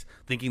Sikhs,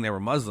 thinking they were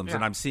Muslims,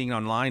 and I'm seeing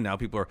online now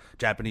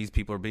Japanese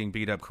people are being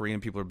beat up, Korean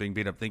people are being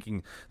beat up,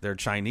 thinking they're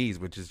Chinese,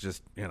 which is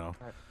just, you know,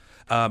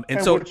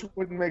 and so which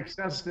wouldn't make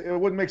sense. It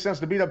wouldn't make sense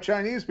to beat up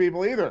Chinese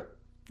people either.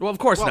 Well, of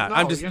course not. No,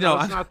 I'm just,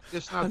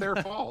 it's not their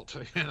fault,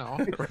 you know.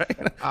 Right?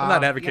 I'm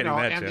not advocating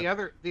that. And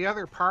the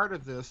other part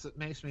of this that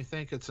makes me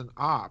think it's an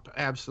op,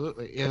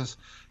 absolutely, is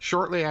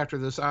shortly after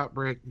this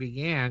outbreak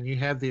began, you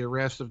had the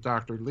arrest of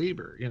Dr.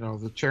 Lieber, you know,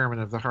 the chairman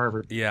of the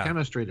Harvard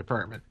chemistry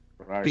department,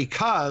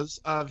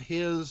 because of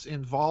his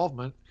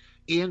involvement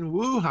in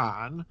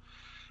Wuhan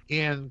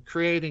in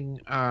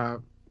creating,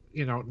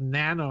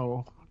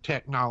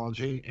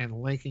 nanotechnology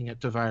and linking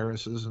it to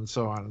viruses and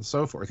so on and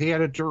so forth. He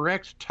had a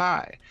direct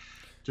tie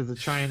to the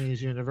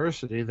Chinese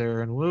university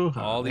there in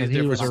Wuhan, and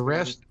he was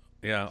arrested.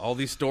 Yeah, all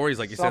these stories,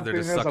 like you said, they're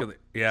just stuck in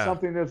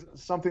the,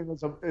 something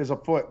is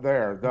afoot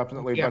there,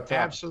 definitely. Yeah, but,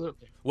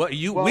 absolutely. Well,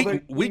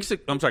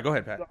 I'm sorry, go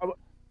ahead, Pat.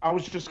 I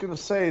was just going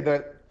to say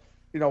that,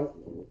 you know,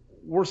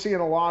 we're seeing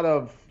a lot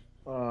of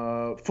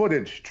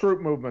footage,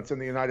 troop movements in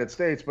the United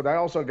States, but I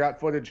also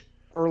got footage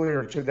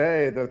earlier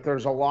today that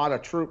there's a lot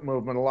of troop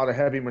movement, a lot of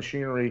heavy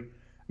machinery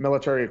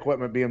military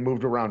equipment being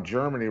moved around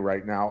Germany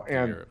right now.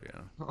 And Europe,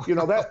 yeah. you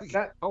know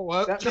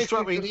that just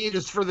what we need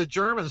is for the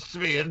Germans to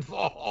be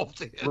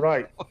involved.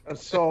 Right.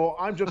 So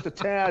I'm just a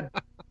tad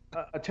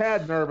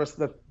nervous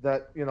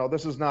that you know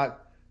this is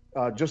not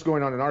just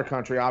going on in our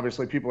country.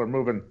 Obviously, people are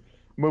moving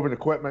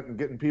equipment and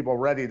getting people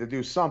ready to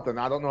do something.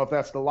 I don't know if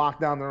that's to lock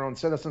down their own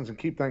citizens and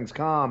keep things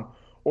calm,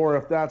 or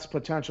if that's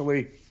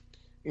potentially,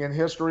 in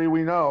history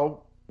we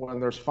know, when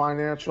there's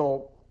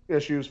financial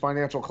issues,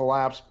 financial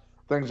collapse,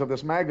 things of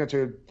this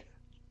magnitude,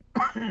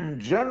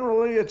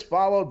 generally it's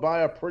followed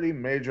by a pretty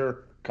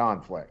major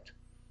conflict.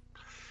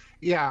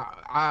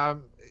 Yeah,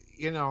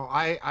 you know,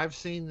 I've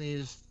seen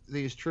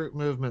these troop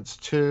movements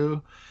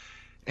too,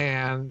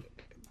 and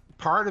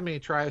part of me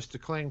tries to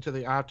cling to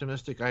the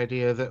optimistic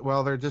idea that,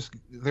 well, they're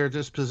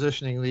just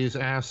positioning these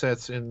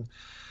assets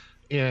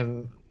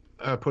in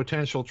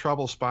potential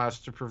trouble spots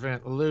to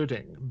prevent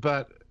looting.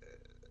 But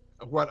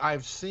what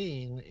I've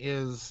seen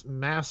is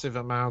massive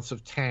amounts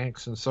of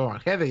tanks and so on,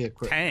 heavy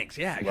equipment. Tanks,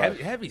 yeah, Right.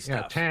 heavy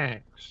stuff. Yeah,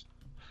 tanks.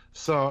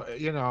 So,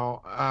 you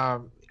know,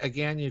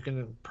 again, you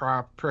can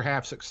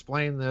perhaps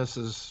explain this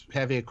as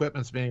heavy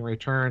equipment's being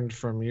returned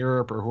from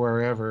Europe or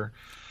wherever.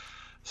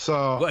 So,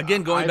 Well,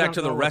 again, going I back don't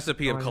to the know what's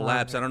recipe of going on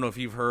collapse, here. I don't know if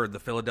you've heard the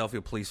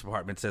Philadelphia Police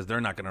Department says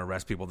they're not going to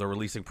arrest people. They're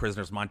releasing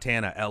prisoners.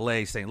 Montana,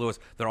 L.A., St. Louis,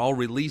 they're all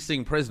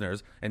releasing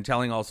prisoners and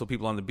telling also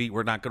people on the beat,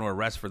 we're not going to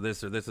arrest for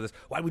this or this or this.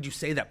 Why would you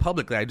say that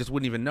publicly? I just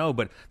wouldn't even know.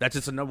 But that's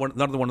just another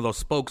one of those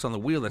spokes on the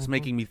wheel that's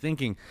making me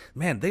thinking,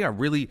 man, they are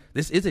really –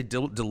 this is a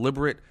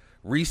deliberate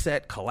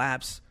reset,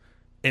 collapse,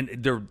 and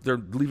they're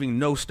leaving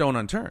no stone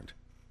unturned.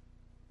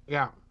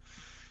 Yeah.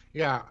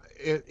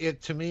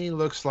 It to me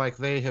looks like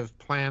they have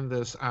planned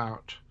this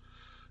out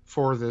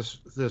for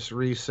this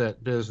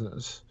reset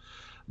business.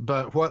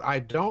 But what I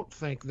don't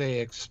think they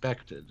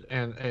expected,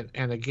 and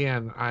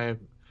again,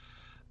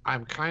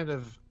 I'm kind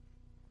of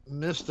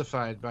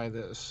mystified by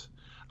this.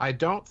 I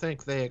don't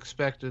think they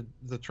expected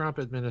the Trump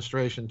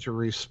administration to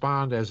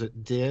respond as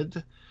it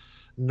did,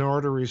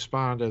 nor to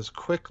respond as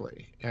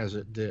quickly as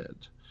it did.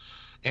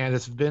 And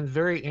it's been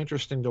very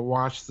interesting to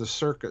watch the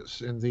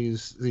circus in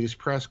these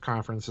press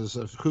conferences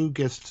of who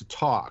gets to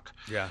talk.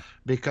 Yeah.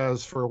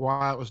 Because for a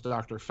while it was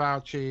Dr.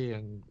 Fauci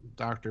and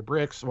Dr.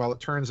 Birx. Well, it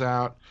turns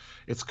out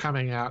it's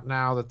coming out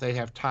now that they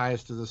have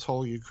ties to this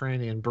whole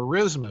Ukrainian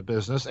Burisma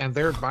business, and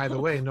they're, by the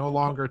way, no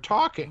longer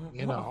talking.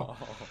 You know,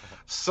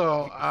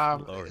 so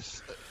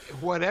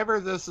whatever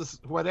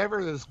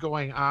is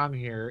going on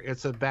here,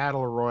 it's a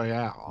battle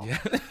royale.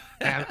 Yeah.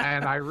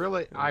 and I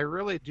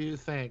really do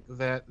think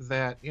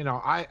that you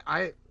know,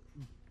 I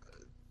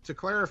to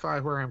clarify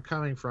where I'm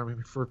coming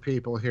from for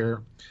people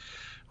here,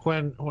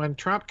 when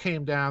Trump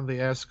came down the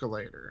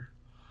escalator,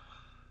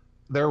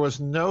 there was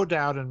no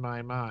doubt in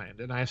my mind,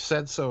 and I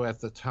said so at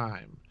the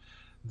time,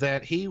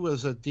 that he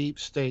was a deep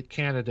state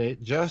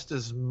candidate just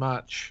as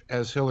much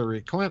as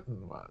Hillary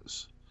Clinton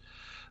was,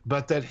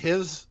 but that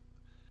his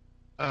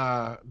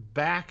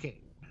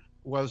backing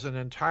was an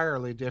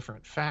entirely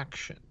different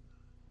faction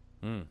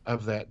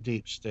of that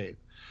deep state.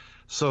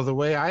 So the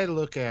way I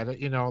look at it,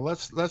 you know,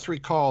 let's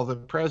recall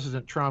that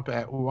President Trump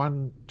at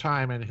one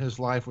time in his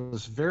life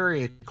was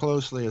very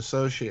closely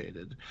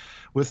associated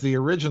with the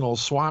original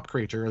swamp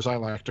creature, as I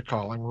like to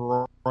call him,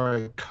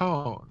 Roy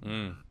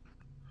Cohn.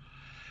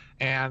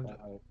 And,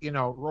 you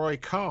know, Roy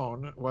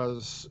Cohn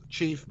was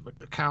chief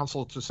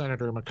counsel to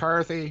Senator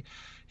McCarthy.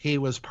 He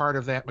was part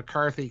of that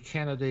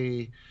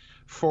McCarthy-Kennedy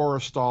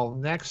Forrestal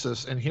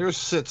nexus, and here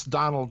sits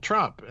Donald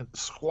Trump and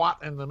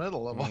squat in the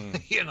middle of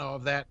you know,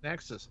 of that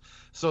nexus.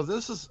 So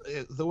this is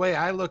the way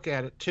I look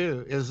at it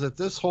too, is that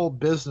this whole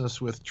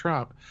business with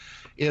Trump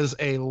is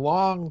a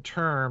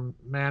long-term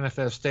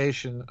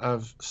manifestation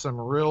of some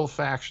real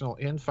factional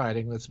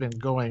infighting that's been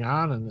going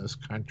on in this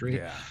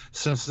country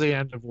since the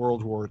end of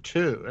World War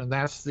II. And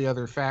that's the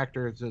other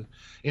factor that,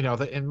 you know,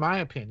 that in my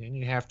opinion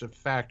you have to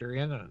factor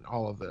in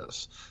all of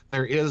this.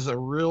 There is a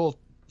real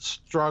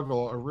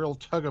struggle, a real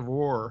tug of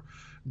war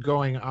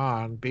going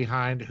on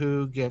behind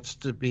who gets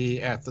to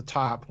be at the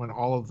top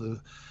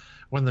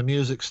when the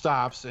music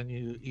stops and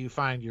you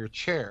find your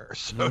chair,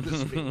 so to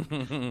speak.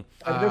 And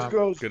this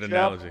goes, good Jeff,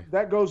 analogy.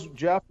 that goes,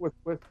 Jeff,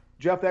 with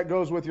Jeff, that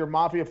goes with your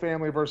mafia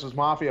family versus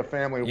mafia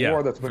family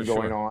war that's been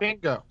going on.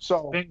 Bingo.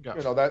 So Bingo.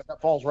 you know that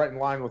falls right in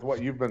line with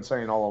what you've been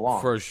saying all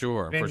along. For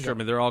sure. Bingo. I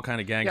mean, they're all kind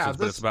of gangsters,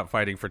 but it's about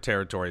fighting for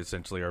territory,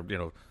 essentially, or, you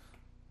know,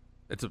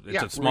 it's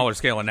a smaller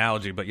scale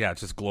analogy, but yeah,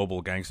 it's just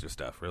global gangster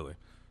stuff, really.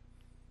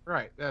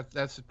 Right.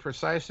 That's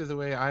precisely the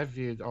way I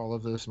viewed all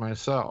of this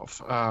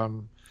myself.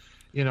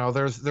 You know,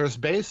 there's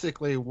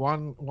basically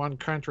one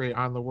country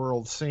on the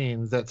world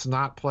scene that's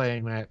not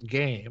playing that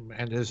game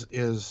and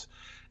is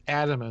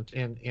adamant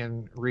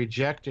in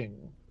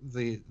rejecting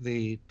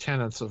the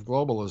tenets of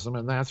globalism,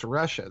 and that's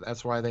Russia.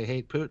 That's why they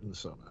hate Putin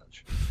so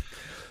much.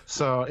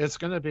 So it's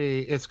going to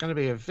be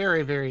a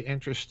very, very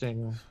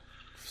interesting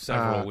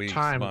several weeks,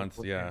 time, months,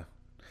 yeah.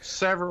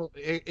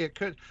 It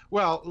could.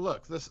 Well,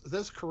 look, this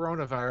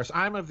coronavirus,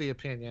 I'm of the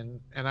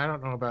opinion, and I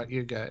don't know about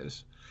you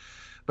guys,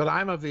 but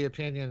I'm of the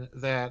opinion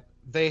that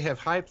they have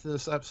hyped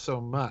this up so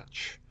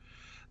much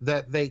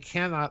that they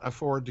cannot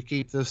afford to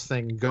keep this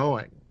thing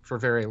going for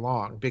very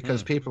long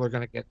because people are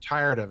going to get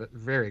tired of it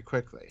very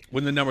quickly.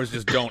 When the numbers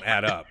just don't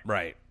add up,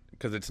 right?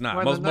 Because it's not.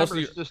 When the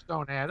numbers just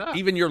don't add up.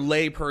 Even your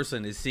lay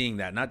person is seeing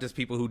that, not just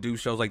people who do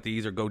shows like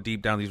these or go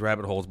deep down these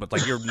rabbit holes, but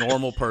like your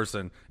normal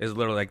person is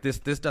literally like, this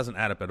doesn't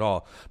add up at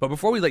all. But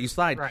before we let you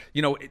slide, right.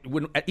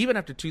 Even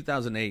after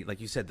 2008, like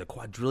you said, the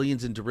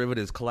quadrillions in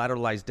derivatives,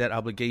 collateralized debt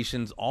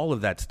obligations, all of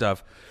that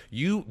stuff,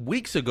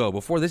 weeks ago,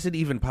 before this had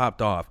even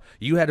popped off,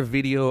 you had a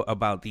video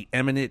about the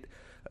imminent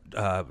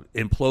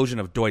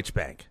implosion of Deutsche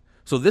Bank.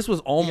 So this was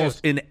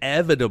almost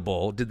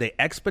inevitable. Did they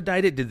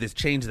expedite it? Did this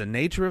change the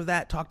nature of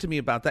that? Talk to me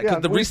about that.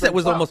 Because the reset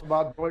was almost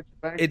about Deutsche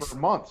Bank for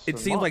months. It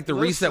seemed like the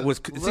reset was.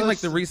 It seemed like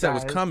the reset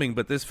was coming,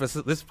 but this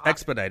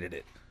expedited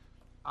it.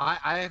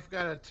 I've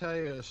got to tell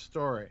you a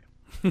story,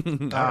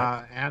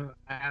 and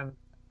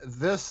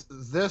this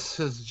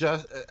has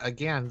just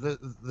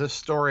this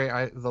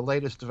story. The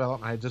latest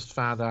development I just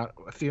found out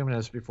a few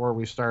minutes before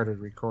we started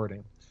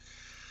recording.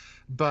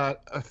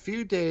 But a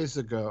few days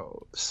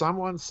ago,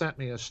 someone sent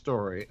me a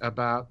story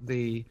about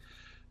the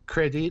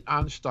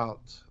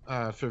Kreditanstalt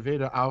für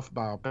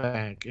Wiederaufbau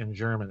Bank in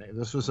Germany.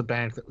 This was a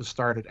bank that was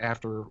started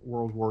after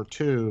World War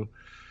II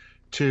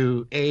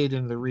to aid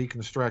in the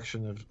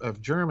reconstruction of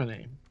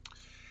Germany.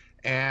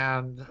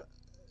 And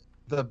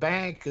the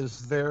bank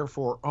is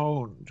therefore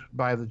owned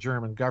by the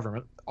German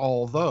government,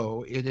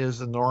 although it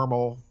is a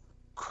normal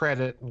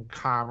credit and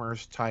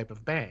commerce type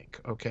of bank,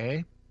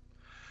 okay?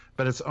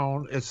 But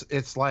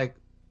it's like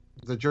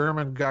the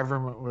German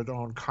government would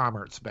own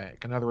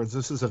Commerzbank. In other words,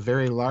 this is a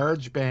very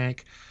large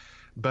bank,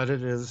 but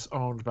it is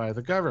owned by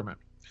the government.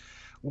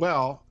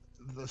 Well,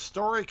 the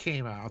story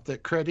came out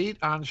that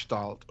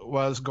Kreditanstalt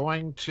was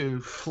going to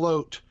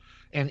float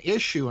an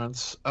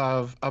issuance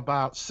of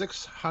about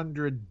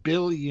 600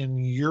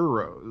 billion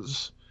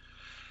euros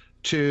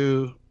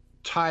to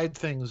tide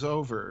things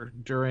over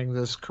during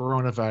this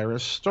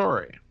coronavirus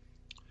story.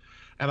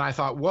 And I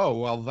thought, whoa,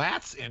 well,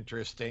 that's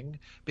interesting,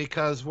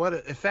 because what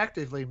it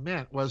effectively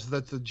meant was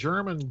that the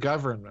German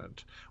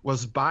government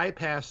was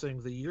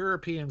bypassing the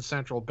European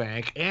Central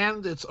Bank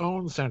and its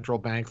own central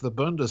bank, the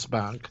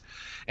Bundesbank,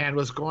 and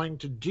was going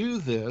to do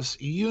this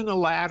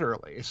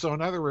unilaterally. So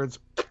in other words,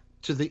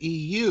 to the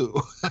EU,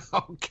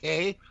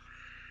 okay?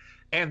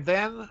 And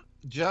then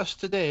just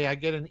today, I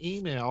get an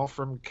email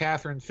from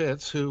Catherine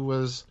Fitz, who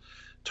was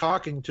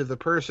talking to the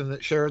person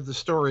that shared the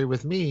story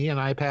with me, and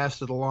I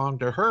passed it along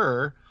to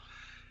her,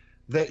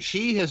 that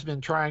she has been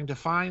trying to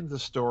find the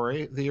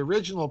story. The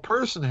original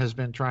person has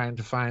been trying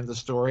to find the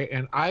story,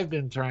 and I've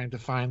been trying to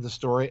find the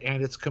story,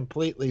 and it's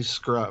completely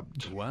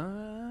scrubbed.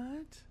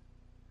 What?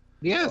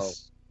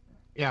 Yes. Oh.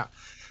 Yeah.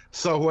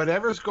 So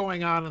whatever's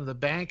going on in the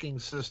banking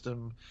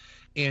system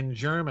in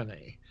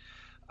Germany,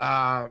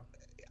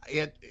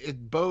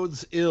 it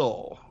bodes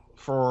ill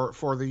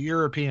for the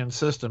European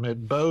system.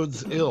 It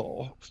bodes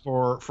ill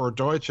for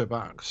Deutsche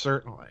Bank,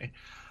 certainly.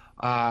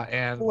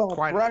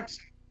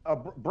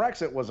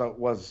 Brexit was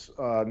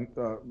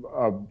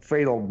a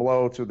fatal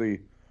blow to the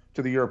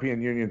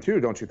European Union too,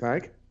 don't you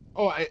think?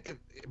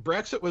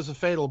 Brexit was a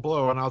fatal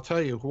blow, and I'll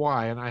tell you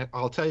why. And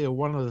I'll tell you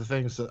one of the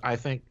things that I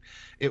think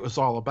it was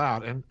all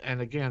about.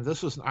 And again,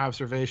 this was an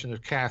observation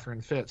of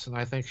Catherine Fitz, and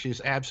I think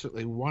she's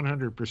absolutely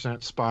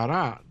 100% spot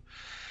on.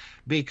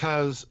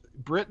 Because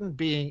Britain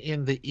being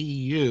in the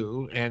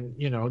EU and,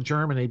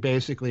 Germany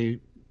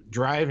basically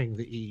driving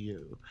the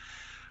EU,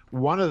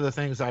 one of the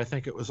things I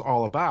think it was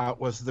all about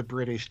was the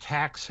British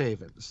tax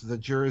havens, the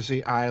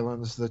Jersey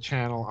Islands, the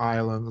Channel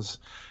Islands,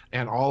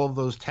 and all of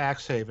those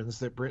tax havens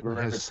that Britain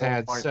has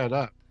had set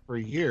up for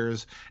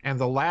years. And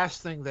the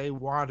last thing they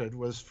wanted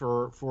was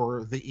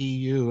for the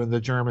EU and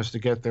the Germans to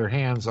get their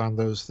hands on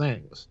those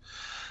things.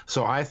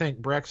 So I think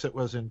Brexit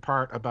was in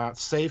part about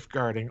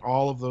safeguarding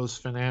all of those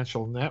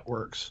financial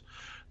networks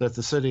that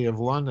the City of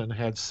London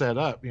had set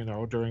up,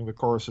 during the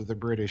course of the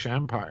British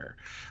Empire,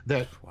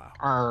 that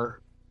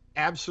are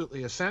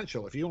absolutely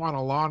essential. If you want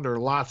to launder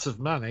lots of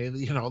money,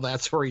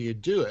 that's where you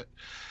do it.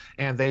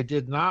 And they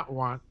did not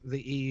want the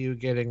EU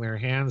getting their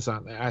hands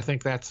on that. I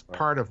think that's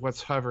part of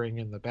what's hovering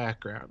in the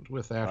background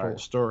with that whole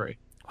story.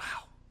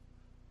 Wow.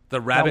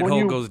 The rabbit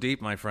hole goes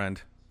deep, my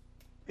friend.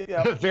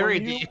 Yeah, very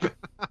deep.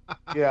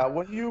 Yeah,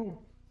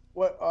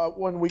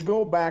 when we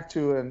go back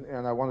to,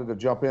 and I wanted to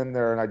jump in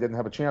there and I didn't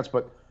have a chance,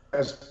 but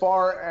as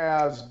far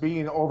as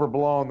being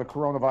overblown, the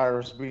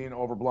coronavirus being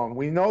overblown,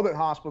 we know that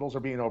hospitals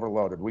are being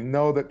overloaded. We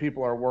know that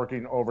people are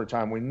working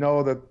overtime. We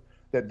know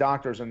that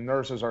doctors and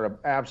nurses are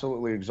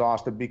absolutely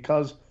exhausted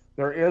because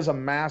there is a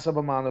massive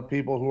amount of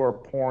people who are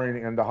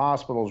pouring into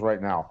hospitals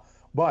right now.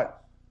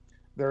 But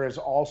there has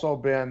also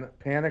been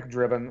panic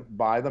driven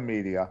by the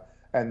media,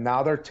 and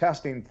now they're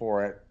testing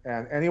for it.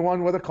 And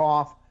anyone with a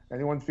cough,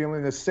 anyone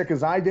feeling as sick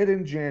as I did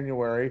in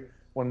January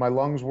when my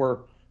lungs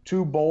were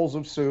 2 bowls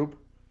of soup,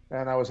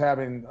 and I was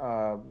having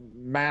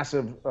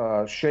massive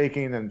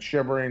shaking and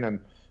shivering and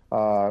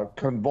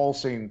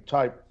convulsing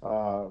type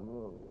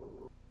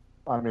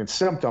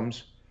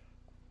symptoms.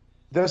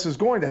 This is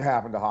going to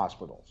happen to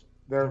hospitals.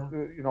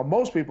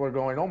 Most people are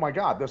going, oh my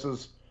God, this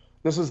is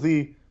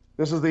the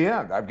this is the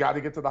end. I've got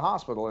to get to the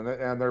hospital.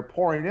 And they're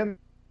pouring in.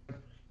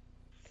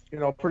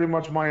 Pretty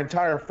much my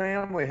entire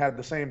family had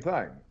the same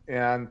thing.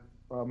 And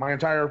my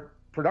entire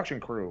production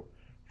crew,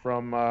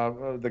 from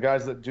the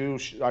guys that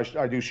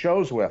I do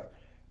shows with,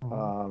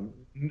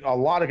 a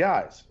lot of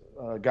guys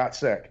got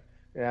sick.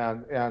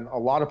 And a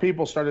lot of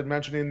people started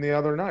mentioning the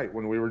other night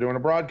when we were doing a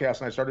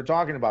broadcast and I started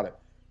talking about it.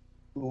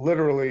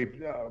 Literally,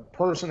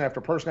 person after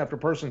person after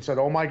person said,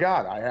 "Oh my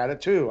God, I had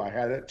it too. I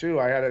had it too.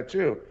 I had it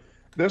too."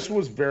 This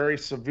was very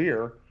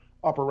severe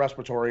upper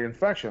respiratory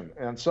infection.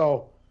 And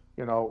so,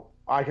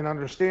 I can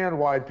understand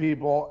why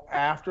people,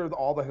 after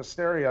all the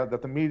hysteria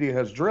that the media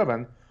has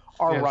driven,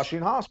 are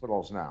rushing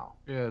hospitals now.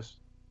 Yes.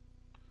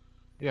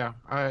 Yeah,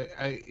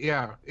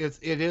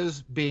 it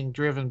is being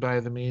driven by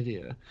the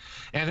media.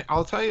 And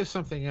I'll tell you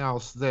something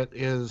else that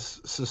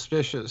is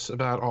suspicious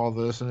about all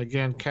this. And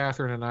again,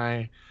 Catherine and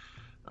I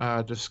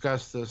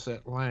discussed this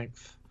at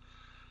length.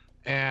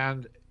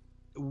 And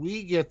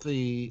we get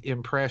the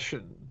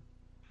impression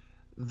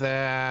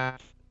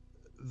that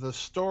the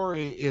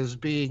story is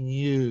being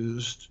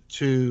used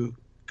to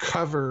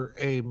cover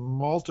a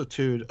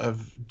multitude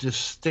of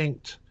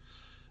distinct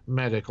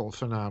medical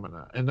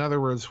phenomena. In other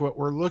words, what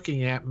we're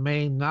looking at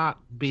may not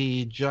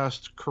be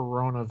just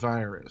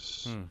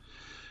coronavirus,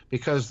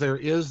 because there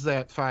is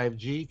that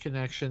 5G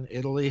connection.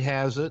 Italy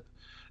has it,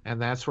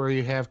 and that's where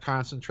you have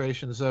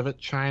concentrations of it.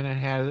 China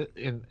had it,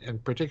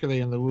 and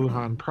particularly in the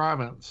Wuhan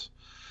province.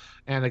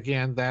 And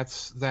again,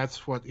 that's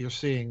what you're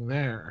seeing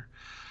there.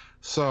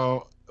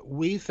 So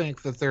we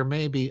think that there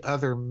may be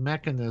other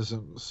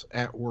mechanisms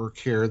at work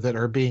here that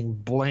are being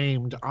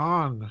blamed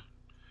on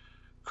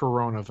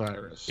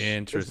coronavirus. It's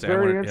Interesting.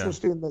 very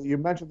interesting that you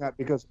mentioned that,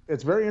 because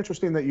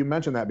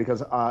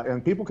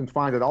and people can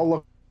find it. I'll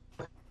look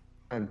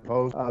and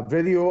post a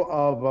video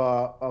of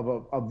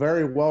a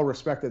very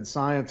well-respected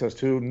scientist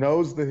who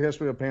knows the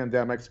history of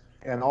pandemics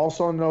and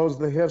also knows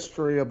the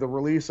history of the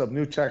release of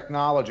new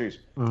technologies,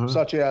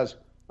 such as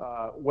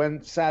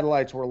when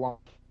satellites were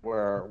launched,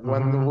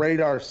 when the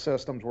radar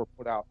systems were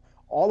put out.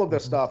 All of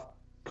this stuff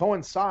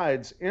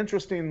coincides,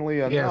 interestingly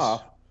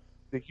enough,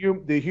 the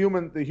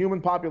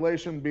human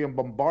population being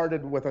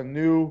bombarded with a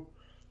new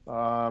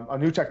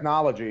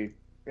technology,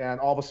 and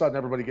all of a sudden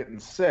everybody getting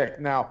sick.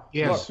 Now,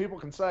 look, people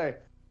can say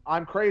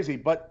I'm crazy,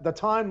 but the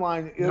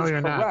timeline is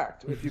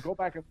correct. If you go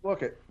back and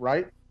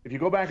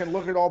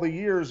look at all the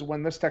years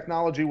when this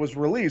technology was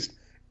released,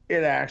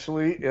 it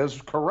actually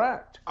is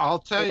correct. I'll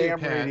tell you, AM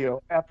Pat,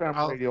 radio,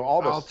 FM radio,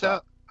 all this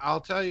stuff.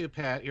 I'll tell you,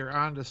 Pat, you're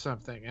onto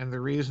something. And the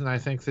reason I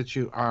think that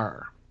you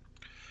are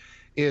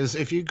is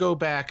if you go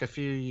back a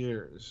few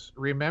years,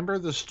 remember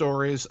the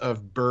stories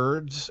of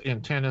birds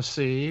in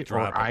Tennessee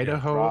or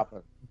Idaho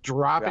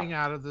dropping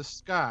out of the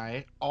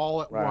sky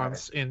all at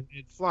once in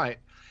mid-flight.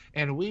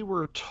 And we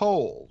were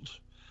told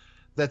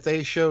that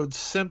they showed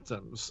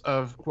symptoms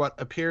of what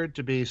appeared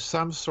to be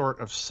some sort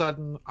of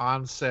sudden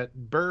onset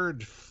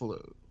bird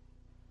flu.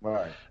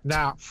 Right.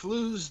 Now,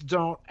 flus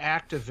don't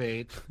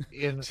activate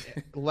in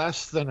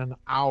less than an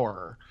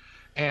hour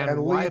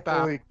and wipe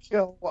out,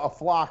 kill a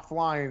flock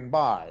flying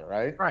by,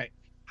 right? Right.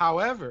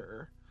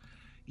 However,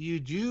 you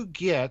do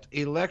get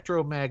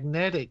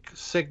electromagnetic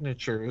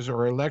signatures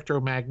or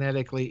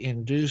electromagnetically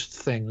induced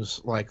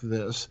things like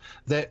this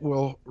that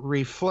will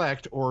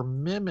reflect or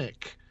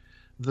mimic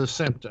the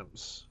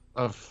symptoms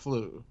of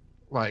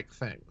flu-like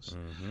things.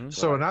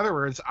 So in other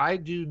words, I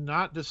do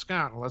not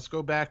discount, let's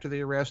go back to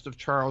the arrest of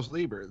Charles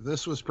Lieber.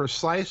 This was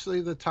precisely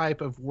the type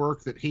of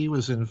work that he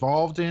was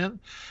involved in.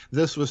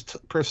 This was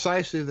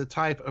precisely the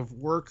type of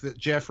work that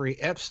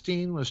Jeffrey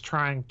Epstein was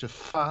trying to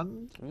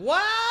fund.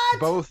 What?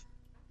 Both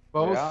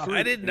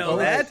I didn't know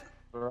that.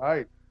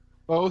 Right.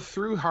 Both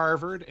through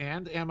Harvard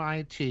and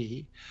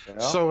MIT. Yeah.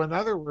 So in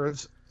other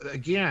words,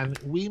 again,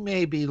 we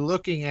may be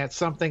looking at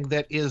something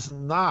that is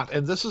not,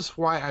 and this is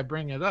why I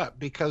bring it up,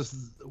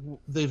 because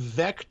the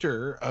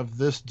vector of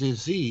this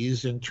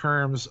disease in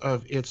terms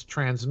of its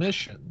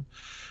transmission,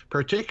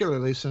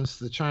 particularly since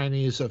the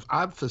Chinese have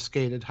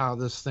obfuscated how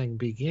this thing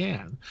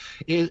began,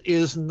 it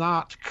is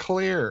not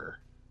clear.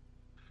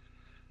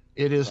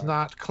 It is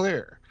not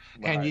clear.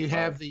 And you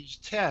have these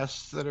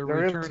tests that are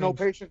returning. There is no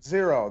patient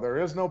zero. There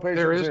is no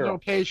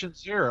patient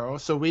zero,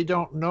 so we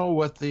don't know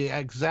what the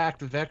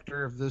exact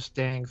vector of this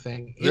dang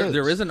thing is.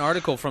 There is an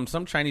article from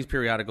some Chinese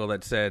periodical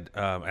that said,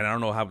 and I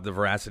don't know how the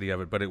veracity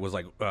of it, but it was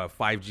like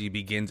 5G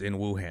begins in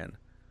Wuhan.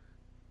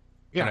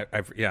 Yeah.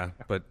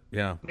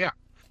 Yeah.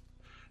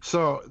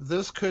 So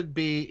this could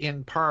be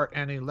in part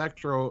a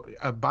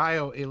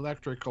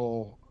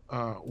bioelectrical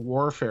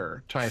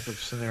warfare type of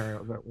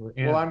scenario that we're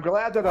in. Well, I'm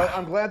glad that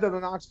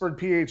an Oxford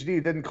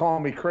PhD didn't call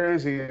me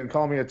crazy and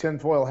call me a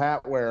tinfoil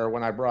hat wearer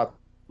when I brought.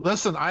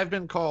 Listen, I've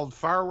been called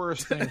far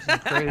worse things than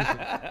crazy,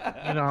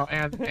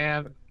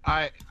 and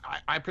I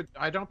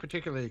don't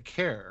particularly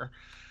care,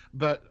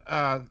 but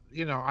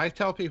I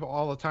tell people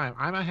all the time,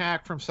 I'm a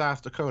hack from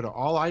South Dakota.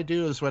 All I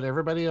do is what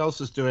everybody else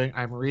is doing.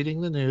 I'm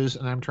reading the news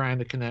and I'm trying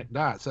to connect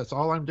dots. That's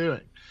all I'm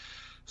doing.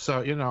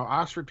 So,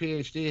 Oxford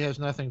PhD has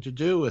nothing to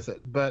do with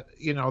it. But,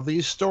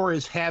 these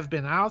stories have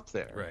been out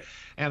there. Right.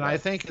 And I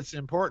think it's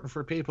important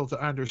for people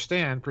to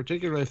understand,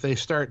 particularly if they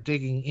start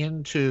digging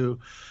into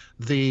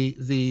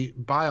the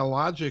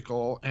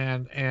biological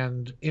and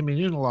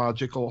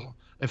immunological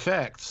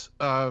effects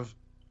of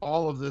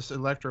all of this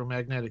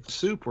electromagnetic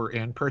soup we're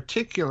in,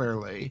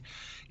 particularly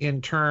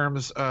in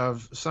terms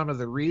of some of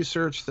the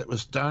research that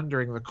was done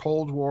during the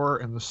Cold War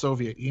in the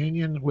Soviet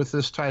Union with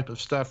this type of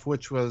stuff,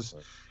 which was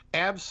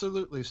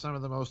absolutely some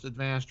of the most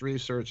advanced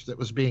research that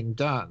was being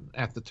done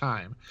at the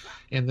time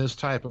in this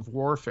type of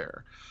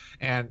warfare.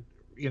 And,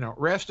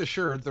 rest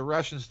assured, the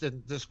Russians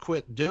didn't just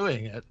quit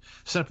doing it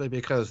simply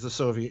because the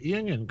Soviet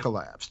Union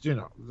collapsed.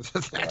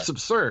 That's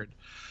absurd.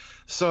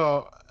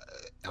 So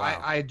wow.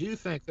 I do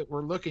think that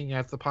we're looking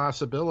at the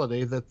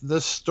possibility that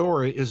this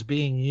story is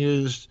being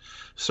used,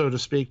 so to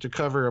speak, to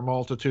cover a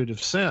multitude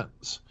of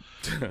sins,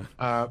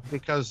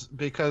 because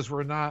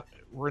we're not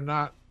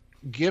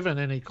given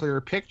any clear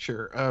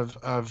picture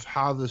of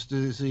how this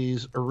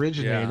disease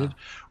originated. Yeah.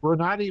 We're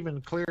not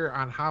even clear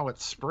on how it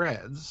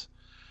spreads.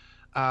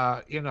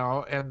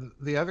 And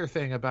the other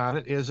thing about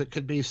it is it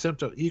could be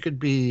you could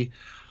be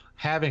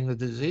having the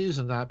disease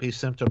and not be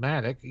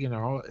symptomatic.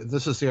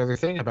 This is the other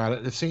thing about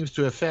it. It seems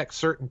to affect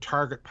certain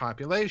target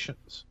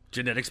populations.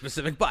 Genetic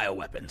specific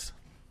bioweapons.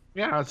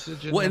 Yeah, it's a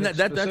genetic well, and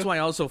that's why I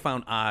also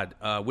found odd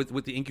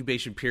with the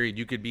incubation period.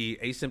 You could be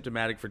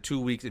asymptomatic for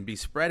 2 weeks and be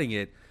spreading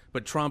it,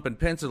 but Trump and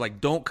Pence are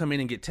like, don't come in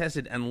and get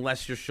tested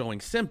unless you're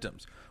showing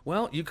symptoms.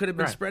 Well, you could have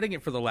been spreading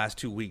it for the last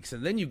 2 weeks,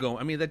 and then you go.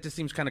 I mean, that just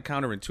seems kind of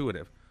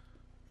counterintuitive.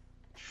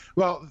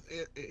 Well,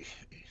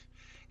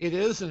 it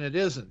is and it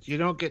isn't. You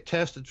don't get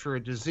tested for a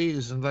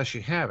disease unless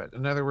you have it.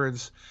 In other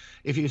words,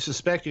 if you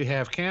suspect you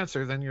have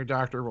cancer, then your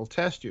doctor will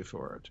test you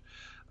for it.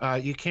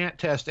 You can't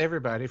test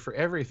everybody for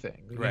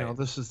everything. Right.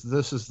 This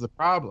is the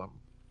problem.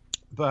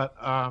 But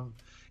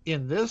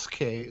in this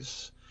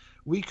case,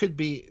 we could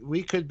be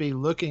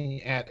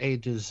looking at a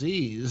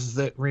disease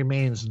that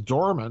remains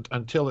dormant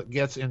until it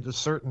gets into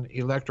certain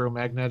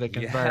electromagnetic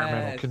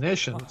environmental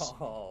conditions.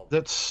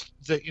 It's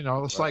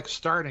like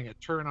starting a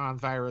turn-on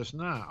virus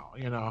now.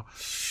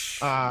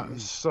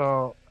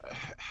 Well,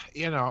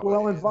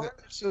 and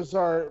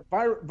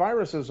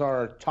viruses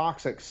are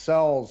toxic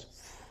cells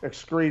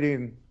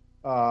excreting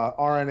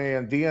RNA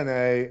and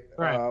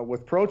DNA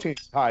with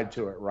proteins tied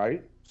to it,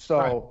 right?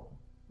 So,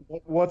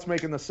 what's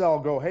making the cell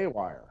go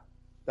haywire?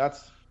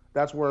 That's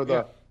where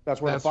the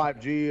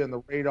 5G and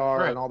the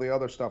radar and all the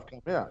other stuff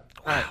come in.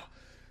 Right.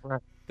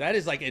 That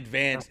is like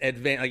advanced,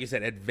 like you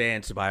said,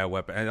 advanced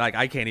bioweapon. And like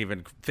I can't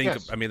even think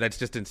of. I mean, that's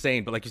just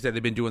insane. But like you said,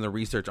 they've been doing the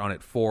research on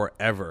it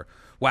forever.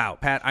 Wow,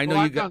 Pat, I know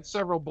I've done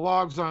several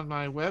blogs on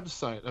my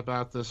website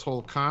about this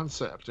whole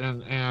concept,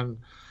 and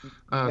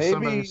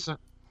somebody sent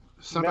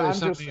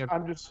me.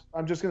 I'm just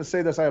going to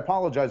say this. I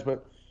apologize,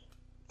 but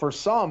for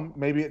some,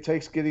 maybe it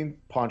takes getting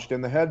punched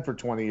in the head for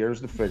 20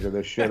 years to figure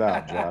this shit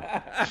out, Jeff.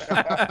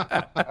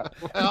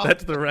 Well,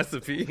 that's the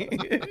recipe.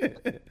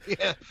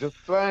 Yeah. Just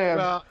saying.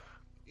 Well,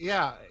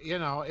 yeah,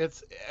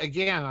 it's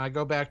again. I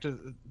go back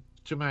to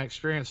my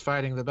experience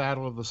fighting the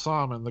Battle of the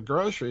Somme in the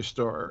grocery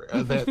store.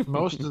 That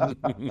most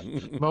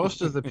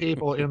of the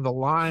people in the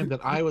line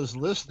that I was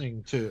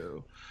listening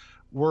to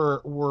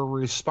were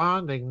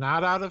responding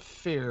not out of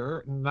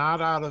fear, not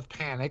out of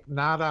panic,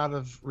 not out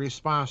of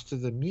response to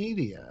the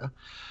media.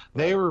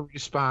 They were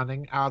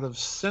responding out of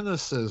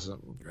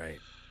cynicism,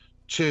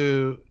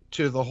 to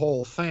the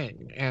whole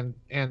thing and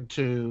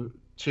to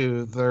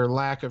their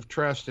lack of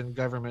trust in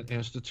government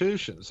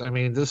institutions. I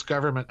mean, this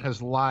government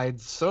has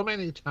lied so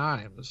many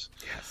times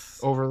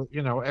over,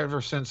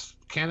 ever since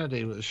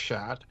Kennedy was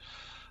shot,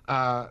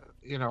 and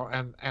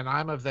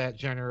I'm of that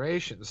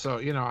generation. So,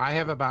 I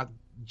have about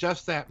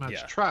just that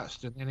much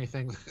trust in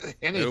anything.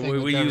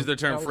 We use the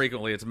term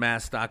frequently. It's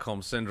mass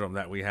Stockholm syndrome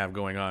that we have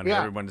going on. Yeah.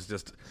 Everyone's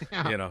just,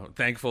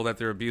 thankful that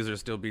their abuser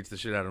still beats the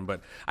shit out of them.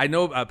 But I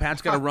know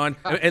Pat's got to run.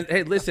 And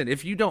hey, listen,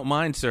 if you don't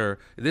mind, sir,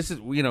 this is,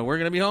 we're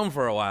going to be home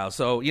for a while.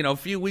 So, a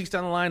few weeks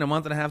down the line, a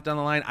month and a half down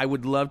the line, I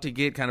would love to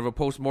get kind of a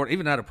postmortem,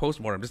 even not a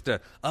postmortem, just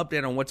an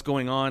update on what's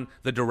going on,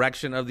 the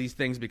direction of these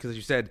things, because as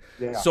you said,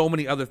 so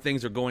many other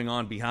things are going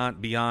on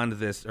beyond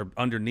this or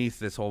underneath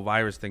this whole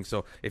virus thing.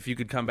 So if you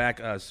could come back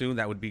soon,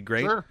 that would be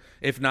great. Sure.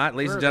 If not,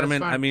 ladies and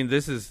gentlemen, I mean,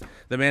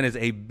 the man is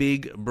a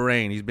big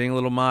brain. He's being a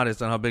little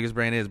modest on how big his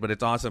brain is, but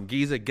it's awesome.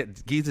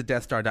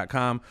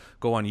 GizaDeathStar.com.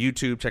 Go on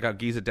YouTube, check out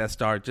Giza Death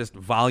Star. Just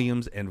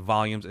volumes and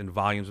volumes and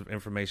volumes of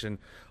information.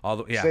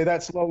 Say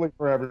that slowly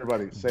for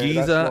everybody.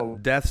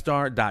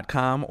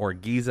 GizaDeathStar.com or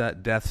Giza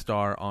Death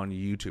Star on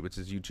YouTube. It's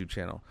his YouTube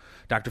channel.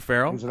 Dr.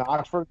 Farrell. He's an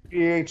Oxford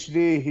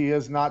PhD. He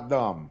is not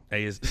dumb.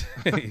 He is.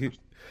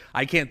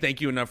 I can't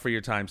thank you enough for your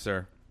time,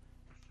 sir.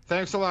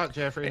 Thanks a lot,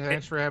 Jeffrey.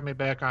 Thanks for having me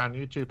back on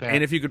YouTube, Pat.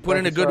 And if you could put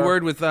in a good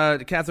word with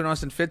Catherine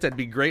Austin Fitts, that'd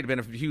be great. I've been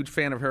a huge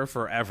fan of her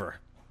forever.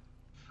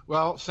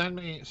 Well, send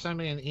me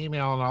an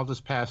email, and I'll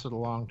just pass it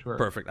along to her.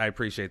 Perfect. I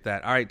appreciate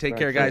that. All right, take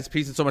care, guys.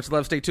 Peace and so much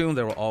love. Stay tuned.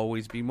 There will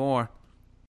always be more.